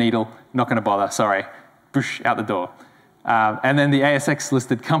 didn't move the needle. not going to bother, sorry. Boosh, out the door. And then the ASX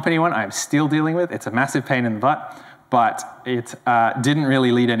listed company one, I'm still dealing with. It's a massive pain in the butt, but it didn't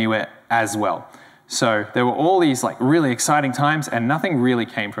really lead anywhere as well. So there were all these like really exciting times and nothing really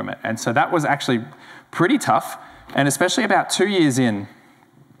came from it. And so that was actually pretty tough. And especially about 2 years in,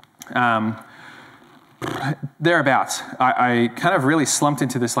 thereabouts, I kind of really slumped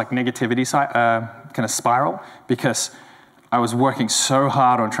into this like negativity kind of spiral, because I was working so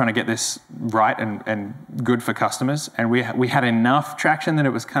hard on trying to get this right and good for customers. And we had enough traction that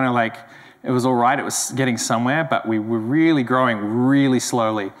it was kind of like, it was all right, it was getting somewhere, but we were really growing really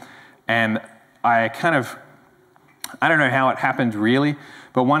slowly. And I don't know how it happened really,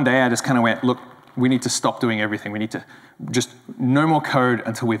 but one day I just kind of went, look, we need to stop doing everything. We need to just no more code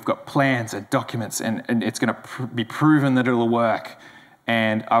until we've got plans and documents and it's going to be proven that it'll work.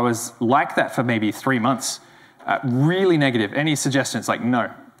 And I was like that for maybe 3 months. Really negative. Any suggestions? Like,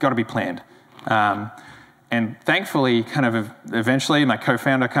 no, got to be planned. And thankfully, kind of eventually, my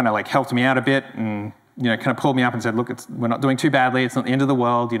co-founder kind of like helped me out a bit and kind of pulled me up and said, look, we're not doing too badly. It's not the end of the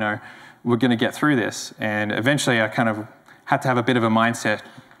world. We're going to get through this. And eventually, I kind of had to have a bit of a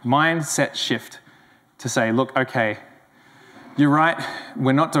mindset shift to say, look, okay, you're right.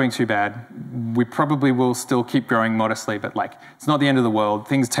 We're not doing too bad. We probably will still keep growing modestly, but like, it's not the end of the world.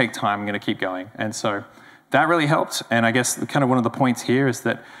 Things take time. I'm going to keep going. And so that really helped. And I guess kind of one of the points here is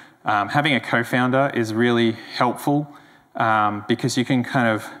that having a co-founder is really helpful because you can kind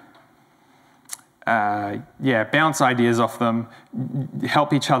of, bounce ideas off them,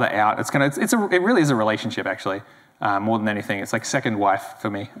 help each other out. It really is a relationship actually, more than anything. It's like second wife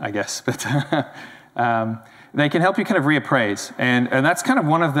for me, I guess. But they can help you kind of reappraise, and that's kind of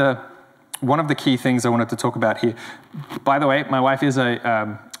one of the key things I wanted to talk about here. By the way, my wife is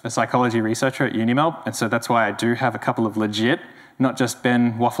a psychology researcher at Uni Melbourne, and so that's why I do have a couple of legit, not just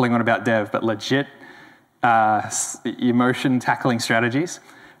Ben waffling on about dev, but legit emotion tackling strategies.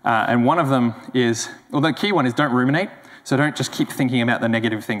 And one of them is, well, the key one is don't ruminate. So don't just keep thinking about the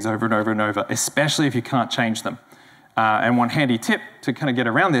negative things over and over and over, especially if you can't change them. And one handy tip to kind of get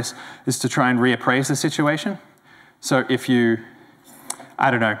around this is to try and reappraise the situation. So if you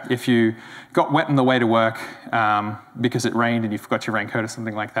got wet on the way to work because it rained and you forgot your raincoat or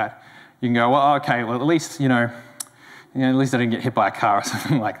something like that, you can go, well, okay, well, at least, at least I didn't get hit by a car or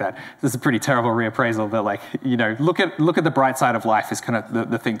something like that. This is a pretty terrible reappraisal, but like, look at the bright side of life is kind of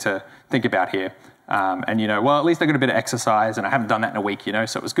the thing to think about here. Well, at least I got a bit of exercise and I haven't done that in a week,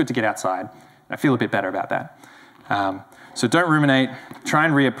 so it was good to get outside. I feel a bit better about that. So don't ruminate, try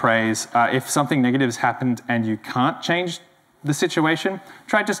and reappraise. If something negative has happened and you can't change the situation,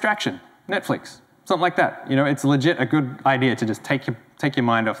 try distraction, Netflix, something like that. It's legit a good idea to just take your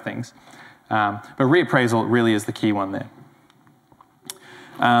mind off things. But reappraisal really is the key one there.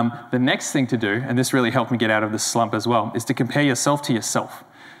 The next thing to do, and this really helped me get out of this slump as well, is to compare yourself to yourself.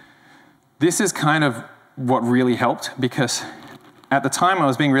 This is kind of what really helped, because at the time I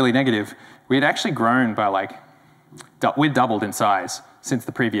was being really negative, we had actually grown by we'd doubled in size since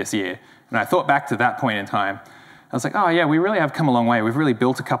the previous year. And I thought back to that point in time, I was like, oh yeah, we really have come a long way. We've really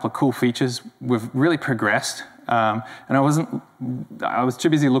built a couple of cool features. We've really progressed. And I was too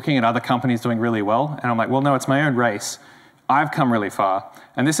busy looking at other companies doing really well. And I'm like, well, no, it's my own race. I've come really far.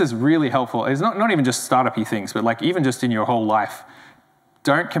 And this is really helpful. It's not even just startup-y things, but like even just in your whole life.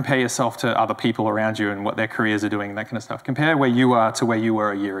 Don't compare yourself to other people around you and what their careers are doing and that kind of stuff. Compare where you are to where you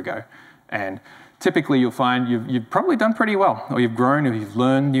were a year ago. And typically you'll find you've probably done pretty well, or you've grown, or you've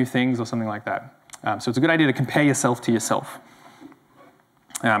learned new things or something like that. So it's a good idea to compare yourself to yourself.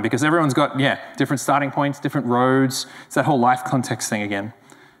 Because everyone's got, different starting points, different roads. It's that whole life context thing again.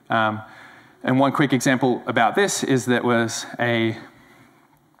 And one quick example about this is this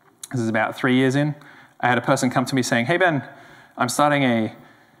is about 3 years in, I had a person come to me saying, hey Ben, I'm starting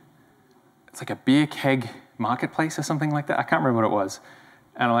it's like a beer keg marketplace or something like that. I can't remember what it was.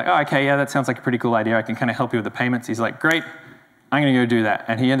 And I'm like, oh, okay, yeah, that sounds like a pretty cool idea. I can kind of help you with the payments. He's like, great, I'm going to go do that.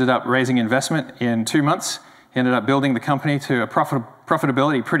 And he ended up raising investment in 2 months. He ended up building the company to a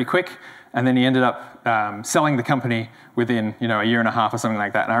profitability pretty quick. And then he ended up selling the company within a year and a half or something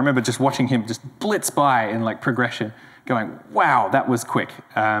like that. And I remember just watching him just blitz by in like progression, going, wow, that was quick.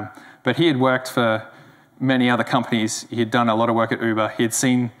 But he had worked for many other companies. He had done a lot of work at Uber. He had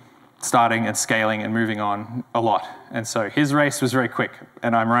seen starting and scaling and moving on a lot. And so his race was very quick,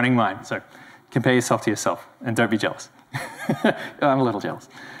 and I'm running mine. So compare yourself to yourself, and don't be jealous. I'm a little jealous.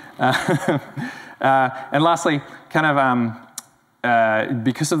 And lastly, kind of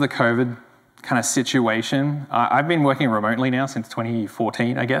because of the COVID kind of situation, I've been working remotely now since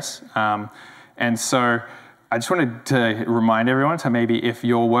 2014, I guess. And so I just wanted to remind everyone to maybe, if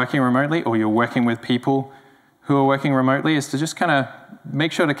you're working remotely or you're working with people who are working remotely, is to just kind of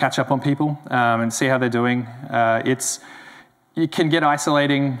make sure to catch up on people and see how they're doing. It can get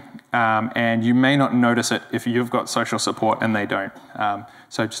isolating, and you may not notice it if you've got social support and they don't.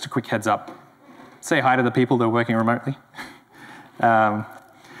 So just a quick heads up. Say hi to the people that are working remotely. Yeah,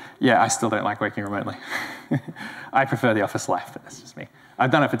 I still don't like working remotely. I prefer the office life, but that's just me.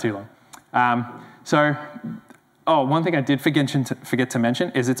 I've done it for too long. One thing I did forget to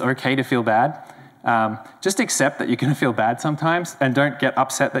mention is it's okay to feel bad. Just accept that you're going to feel bad sometimes and don't get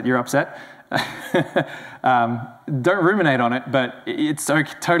upset that you're upset. Don't ruminate on it, but it's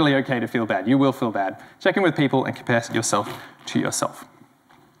totally okay to feel bad. You will feel bad. Check in with people and compare yourself to yourself.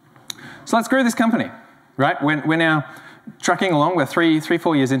 So let's grow this company, right? We're now trucking along. We're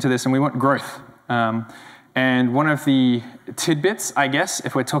 4 years into this, and we want growth. And one of the tidbits, I guess,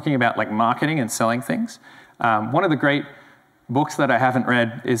 if we're talking about like marketing and selling things, one of the great books that I haven't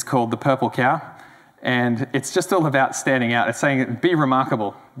read is called The Purple Cow. And it's just all about standing out. It's saying, be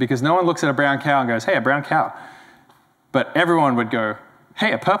remarkable, because no one looks at a brown cow and goes, hey, a brown cow. But everyone would go,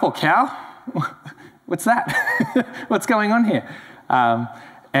 hey, a purple cow? What's that? What's going on here?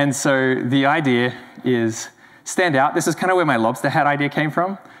 And so the idea is stand out. This is kind of where my lobster hat idea came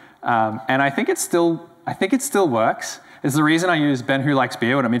from. And I think it still works. It's the reason I use Ben Who Likes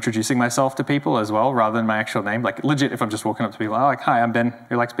Beer when I'm introducing myself to people as well, rather than my actual name. Like legit, if I'm just walking up to people, I'm like, hi, I'm Ben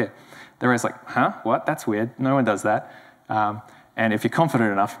Who Likes Beer. They're always like, huh, what? That's weird. No one does that. And if you're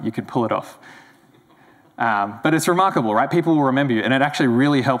confident enough, you can pull it off. But it's remarkable, right? People will remember you. And it actually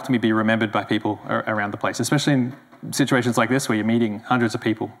really helped me be remembered by people around the place, especially in situations like this where you're meeting hundreds of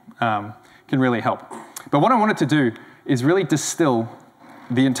people. Can really help. But what I wanted to do is really distill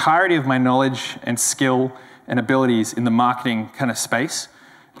the entirety of my knowledge and skill and abilities in the marketing kind of space.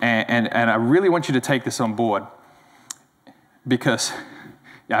 And I really want you to take this on board, because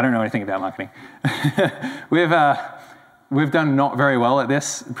I don't know anything about marketing. We've done not very well at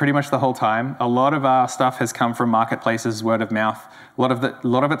this pretty much the whole time. A lot of our stuff has come from marketplaces, word of mouth. A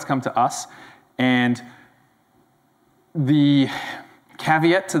lot of it's come to us. And the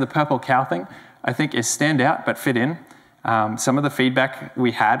caveat to the purple cow thing, I think, is stand out but fit in. Some of the feedback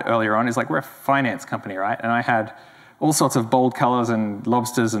we had earlier on is like, we're a finance company, right? And I had all sorts of bold colors and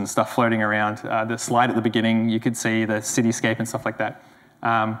lobsters and stuff floating around. The slide at the beginning, you could see the cityscape and stuff like that.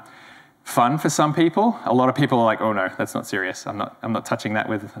 Fun for some people. A lot of people are like, oh no, that's not serious. I'm not touching that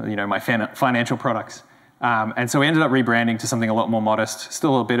with my financial products. And so we ended up rebranding to something a lot more modest.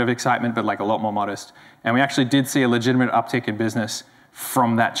 Still a bit of excitement, but like a lot more modest. And we actually did see a legitimate uptick in business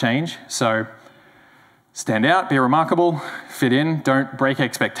from that change. So stand out, be remarkable, fit in, don't break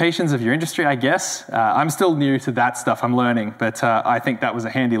expectations of your industry, I guess. I'm still new to that stuff, I'm learning, but I think that was a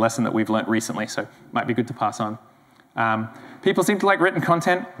handy lesson that we've learned recently, so might be good to pass on. People seem to like written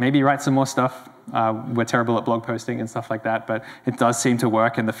content, maybe write some more stuff. We're terrible at blog posting and stuff like that, but it does seem to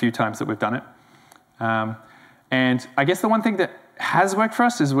work in the few times that we've done it. And I guess the one thing that has worked for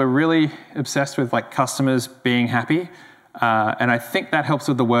us is we're really obsessed with like customers being happy. And I think that helps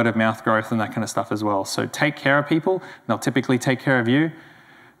with the word of mouth growth and that kind of stuff as well. So take care of people, they'll typically take care of you.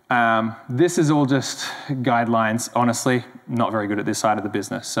 This is all just guidelines, honestly, not very good at this side of the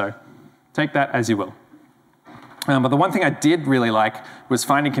business. So take that as you will. But the one thing I did really like was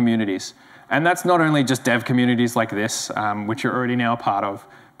finding communities. And that's not only just dev communities like this, which you're already now a part of,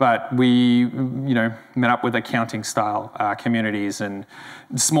 but we met up with accounting style communities and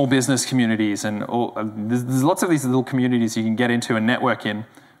small business communities, and there's lots of these little communities you can get into and network in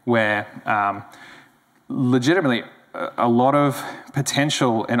where legitimately a lot of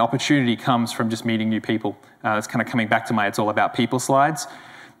potential and opportunity comes from just meeting new people. It's kind of coming back to my it's all about people slides.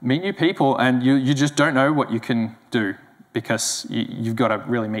 Meet new people and you just don't know what you can do, because you've got to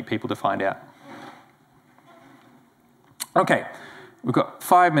really meet people to find out. Okay. We've got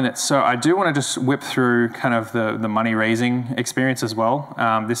 5 minutes, so I do want to just whip through kind of the money raising experience as well.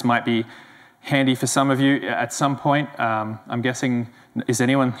 This might be handy for some of you at some point. I'm guessing, is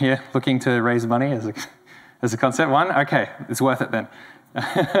anyone here looking to raise money as a concept? One? Okay, it's worth it then.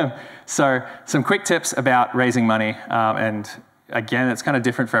 So some quick tips about raising money, and again, it's kind of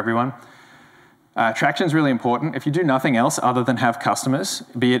different for everyone. Traction is really important. If you do nothing else other than have customers,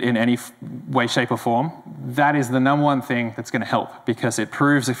 be it in any way, shape, or form, that is the number one thing that's going to help, because it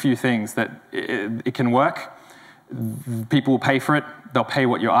proves a few things that it can work. People will pay for it. They'll pay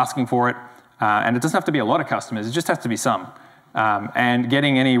what you're asking for it. And it doesn't have to be a lot of customers. It just has to be some. And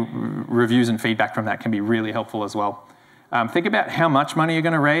getting any reviews and feedback from that can be really helpful as well. Think about how much money you're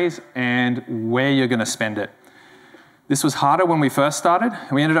going to raise and where you're going to spend it. This was harder when we first started.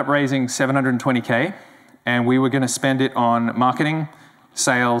 We ended up raising $720K, and we were going to spend it on marketing,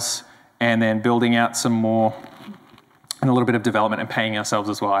 sales, and then building out some more, and a little bit of development and paying ourselves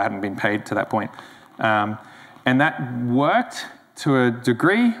as well. I hadn't been paid to that point. And that worked to a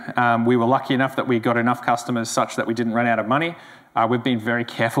degree. We were lucky enough that we got enough customers such that we didn't run out of money. We've been very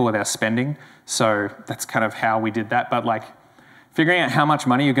careful with our spending, so that's kind of how we did that. But like, figuring out how much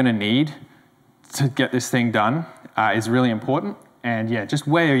money you're going to need to get this thing done is really important. And yeah, just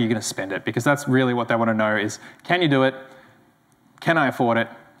where are you going to spend it? Because that's really what they want to know is, can you do it? Can I afford it?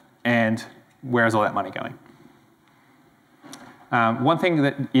 And where is all that money going? One thing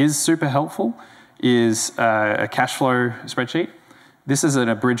that is super helpful is a cash flow spreadsheet. This is an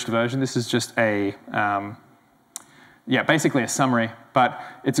abridged version. This is just a, basically a summary. But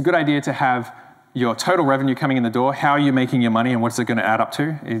it's a good idea to have your total revenue coming in the door, how are you making your money, and what's it going to add up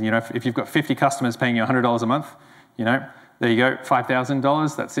to? You know, if you've got 50 customers paying you $100 a month, you know, there you go,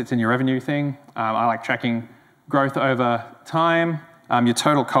 $5,000. That sits in your revenue thing. I like tracking growth over time. Your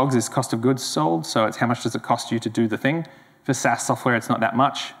total COGS is cost of goods sold, so it's how much does it cost you to do the thing. For SaaS software, it's not that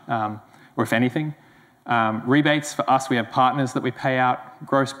much, or if anything. Rebates, for us, we have partners that we pay out.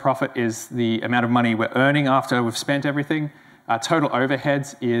 Gross profit is the amount of money we're earning after we've spent everything. Total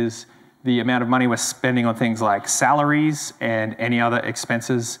overheads is the amount of money we're spending on things like salaries and any other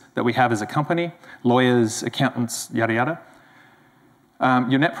expenses that we have as a company, lawyers, accountants, yada, yada.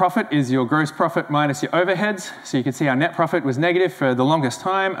 Your net profit is your gross profit minus your overheads. So you can see our net profit was negative for the longest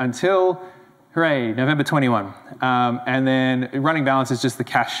time until, hooray, November 21. And then running balance is just the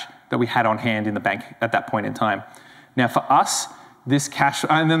cash that we had on hand in the bank at that point in time. Now for us, this cash,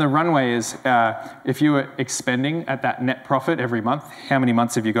 and then the runway is, if you were expending at that net profit every month, how many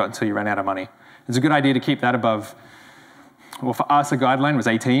months have you got until you run out of money? It's a good idea to keep that above, well, for us, the guideline was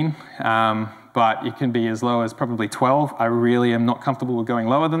 18, but it can be as low as probably 12. I really am not comfortable with going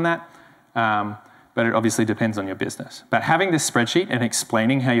lower than that, but it obviously depends on your business. But having this spreadsheet and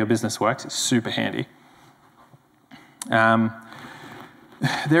explaining how your business works is super handy.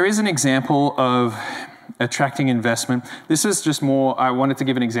 There is an example of attracting investment. This is just more, I wanted to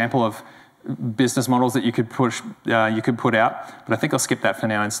give an example of business models that you could put out, but I think I'll skip that for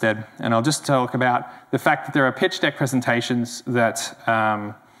now instead. And I'll just talk about the fact that there are pitch deck presentations that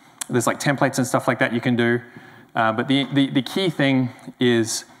there's like templates and stuff like that you can do. But the key thing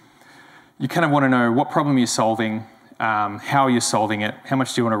is you kind of want to know what problem you're solving, how you're solving it, how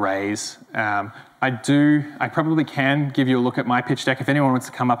much do you want to raise. I probably can give you a look at my pitch deck. If anyone wants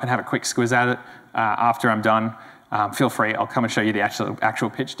to come up and have a quick squiz at it after I'm done, feel free. I'll come and show you the actual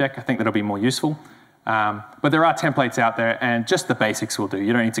pitch deck. I think that'll be more useful. But there are templates out there, and just the basics will do.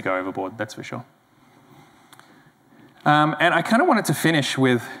 You don't need to go overboard, that's for sure. And I kind of wanted to finish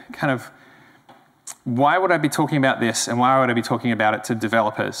with kind of why would I be talking about this, and why would I be talking about it to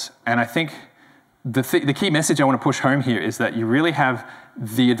developers? And I think the key message I want to push home here is that you really have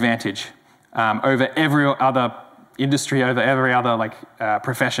the advantage over every other industry, over every other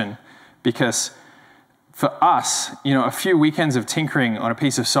profession, because for us, you know, a few weekends of tinkering on a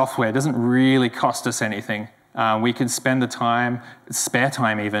piece of software doesn't really cost us anything. We can spend the time, spare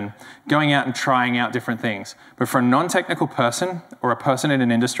time even, going out and trying out different things. But for a non-technical person or a person in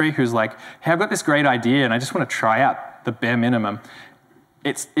an industry who's like, hey, I've got this great idea and I just want to try out the bare minimum,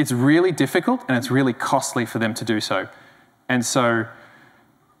 it's really difficult and it's really costly for them to do so. And so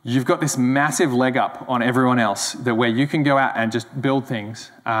you've got this massive leg up on everyone else where you can go out and just build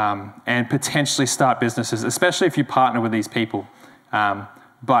things and potentially start businesses, especially if you partner with these people.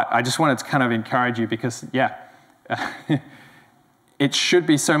 But I just wanted to kind of encourage you because, yeah, it should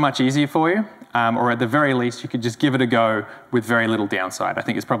be so much easier for you, or at the very least, you could just give it a go with very little downside. I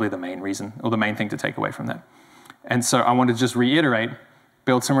think is probably the main reason, or the main thing to take away from that. And so I want to just reiterate,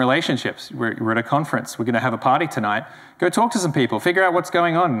 build some relationships. We're at a conference. We're going to have a party tonight. Go talk to some people. Figure out what's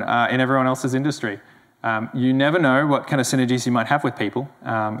going on in everyone else's industry. You never know what kind of synergies you might have with people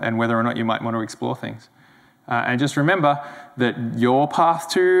and whether or not you might want to explore things. And just remember that your path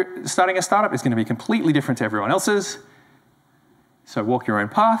to starting a startup is going to be completely different to everyone else's. So walk your own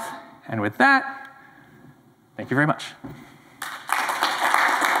path. And with that, thank you very much.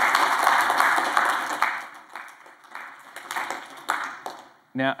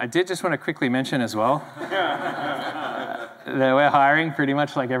 Now, I did just want to quickly mention as well that we're hiring pretty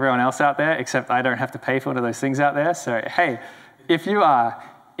much like everyone else out there, except I don't have to pay for one of those things out there. So, hey, if you are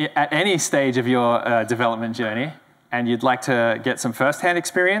at any stage of your development journey and you'd like to get some first-hand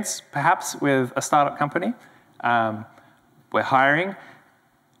experience, perhaps with a startup company, we're hiring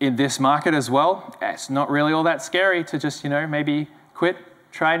in this market as well. It's not really all that scary to just, maybe quit,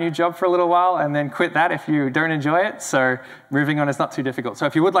 try a new job for a little while, and then quit that if you don't enjoy it. So moving on is not too difficult. So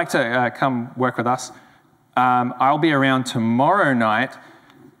if you would like to come work with us, I'll be around tomorrow night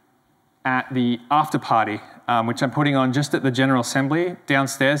at the after party, which I'm putting on just at the General Assembly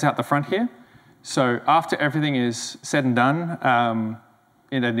downstairs out the front here. So after everything is said and done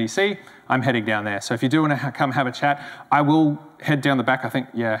in NDC, I'm heading down there. So if you do want to come have a chat, I will head down the back, I think,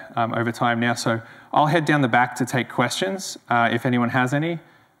 over time now. So I'll head down the back to take questions if anyone has any.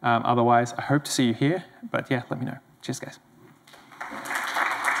 Otherwise, I hope to see you here. But yeah, let me know. Cheers, guys.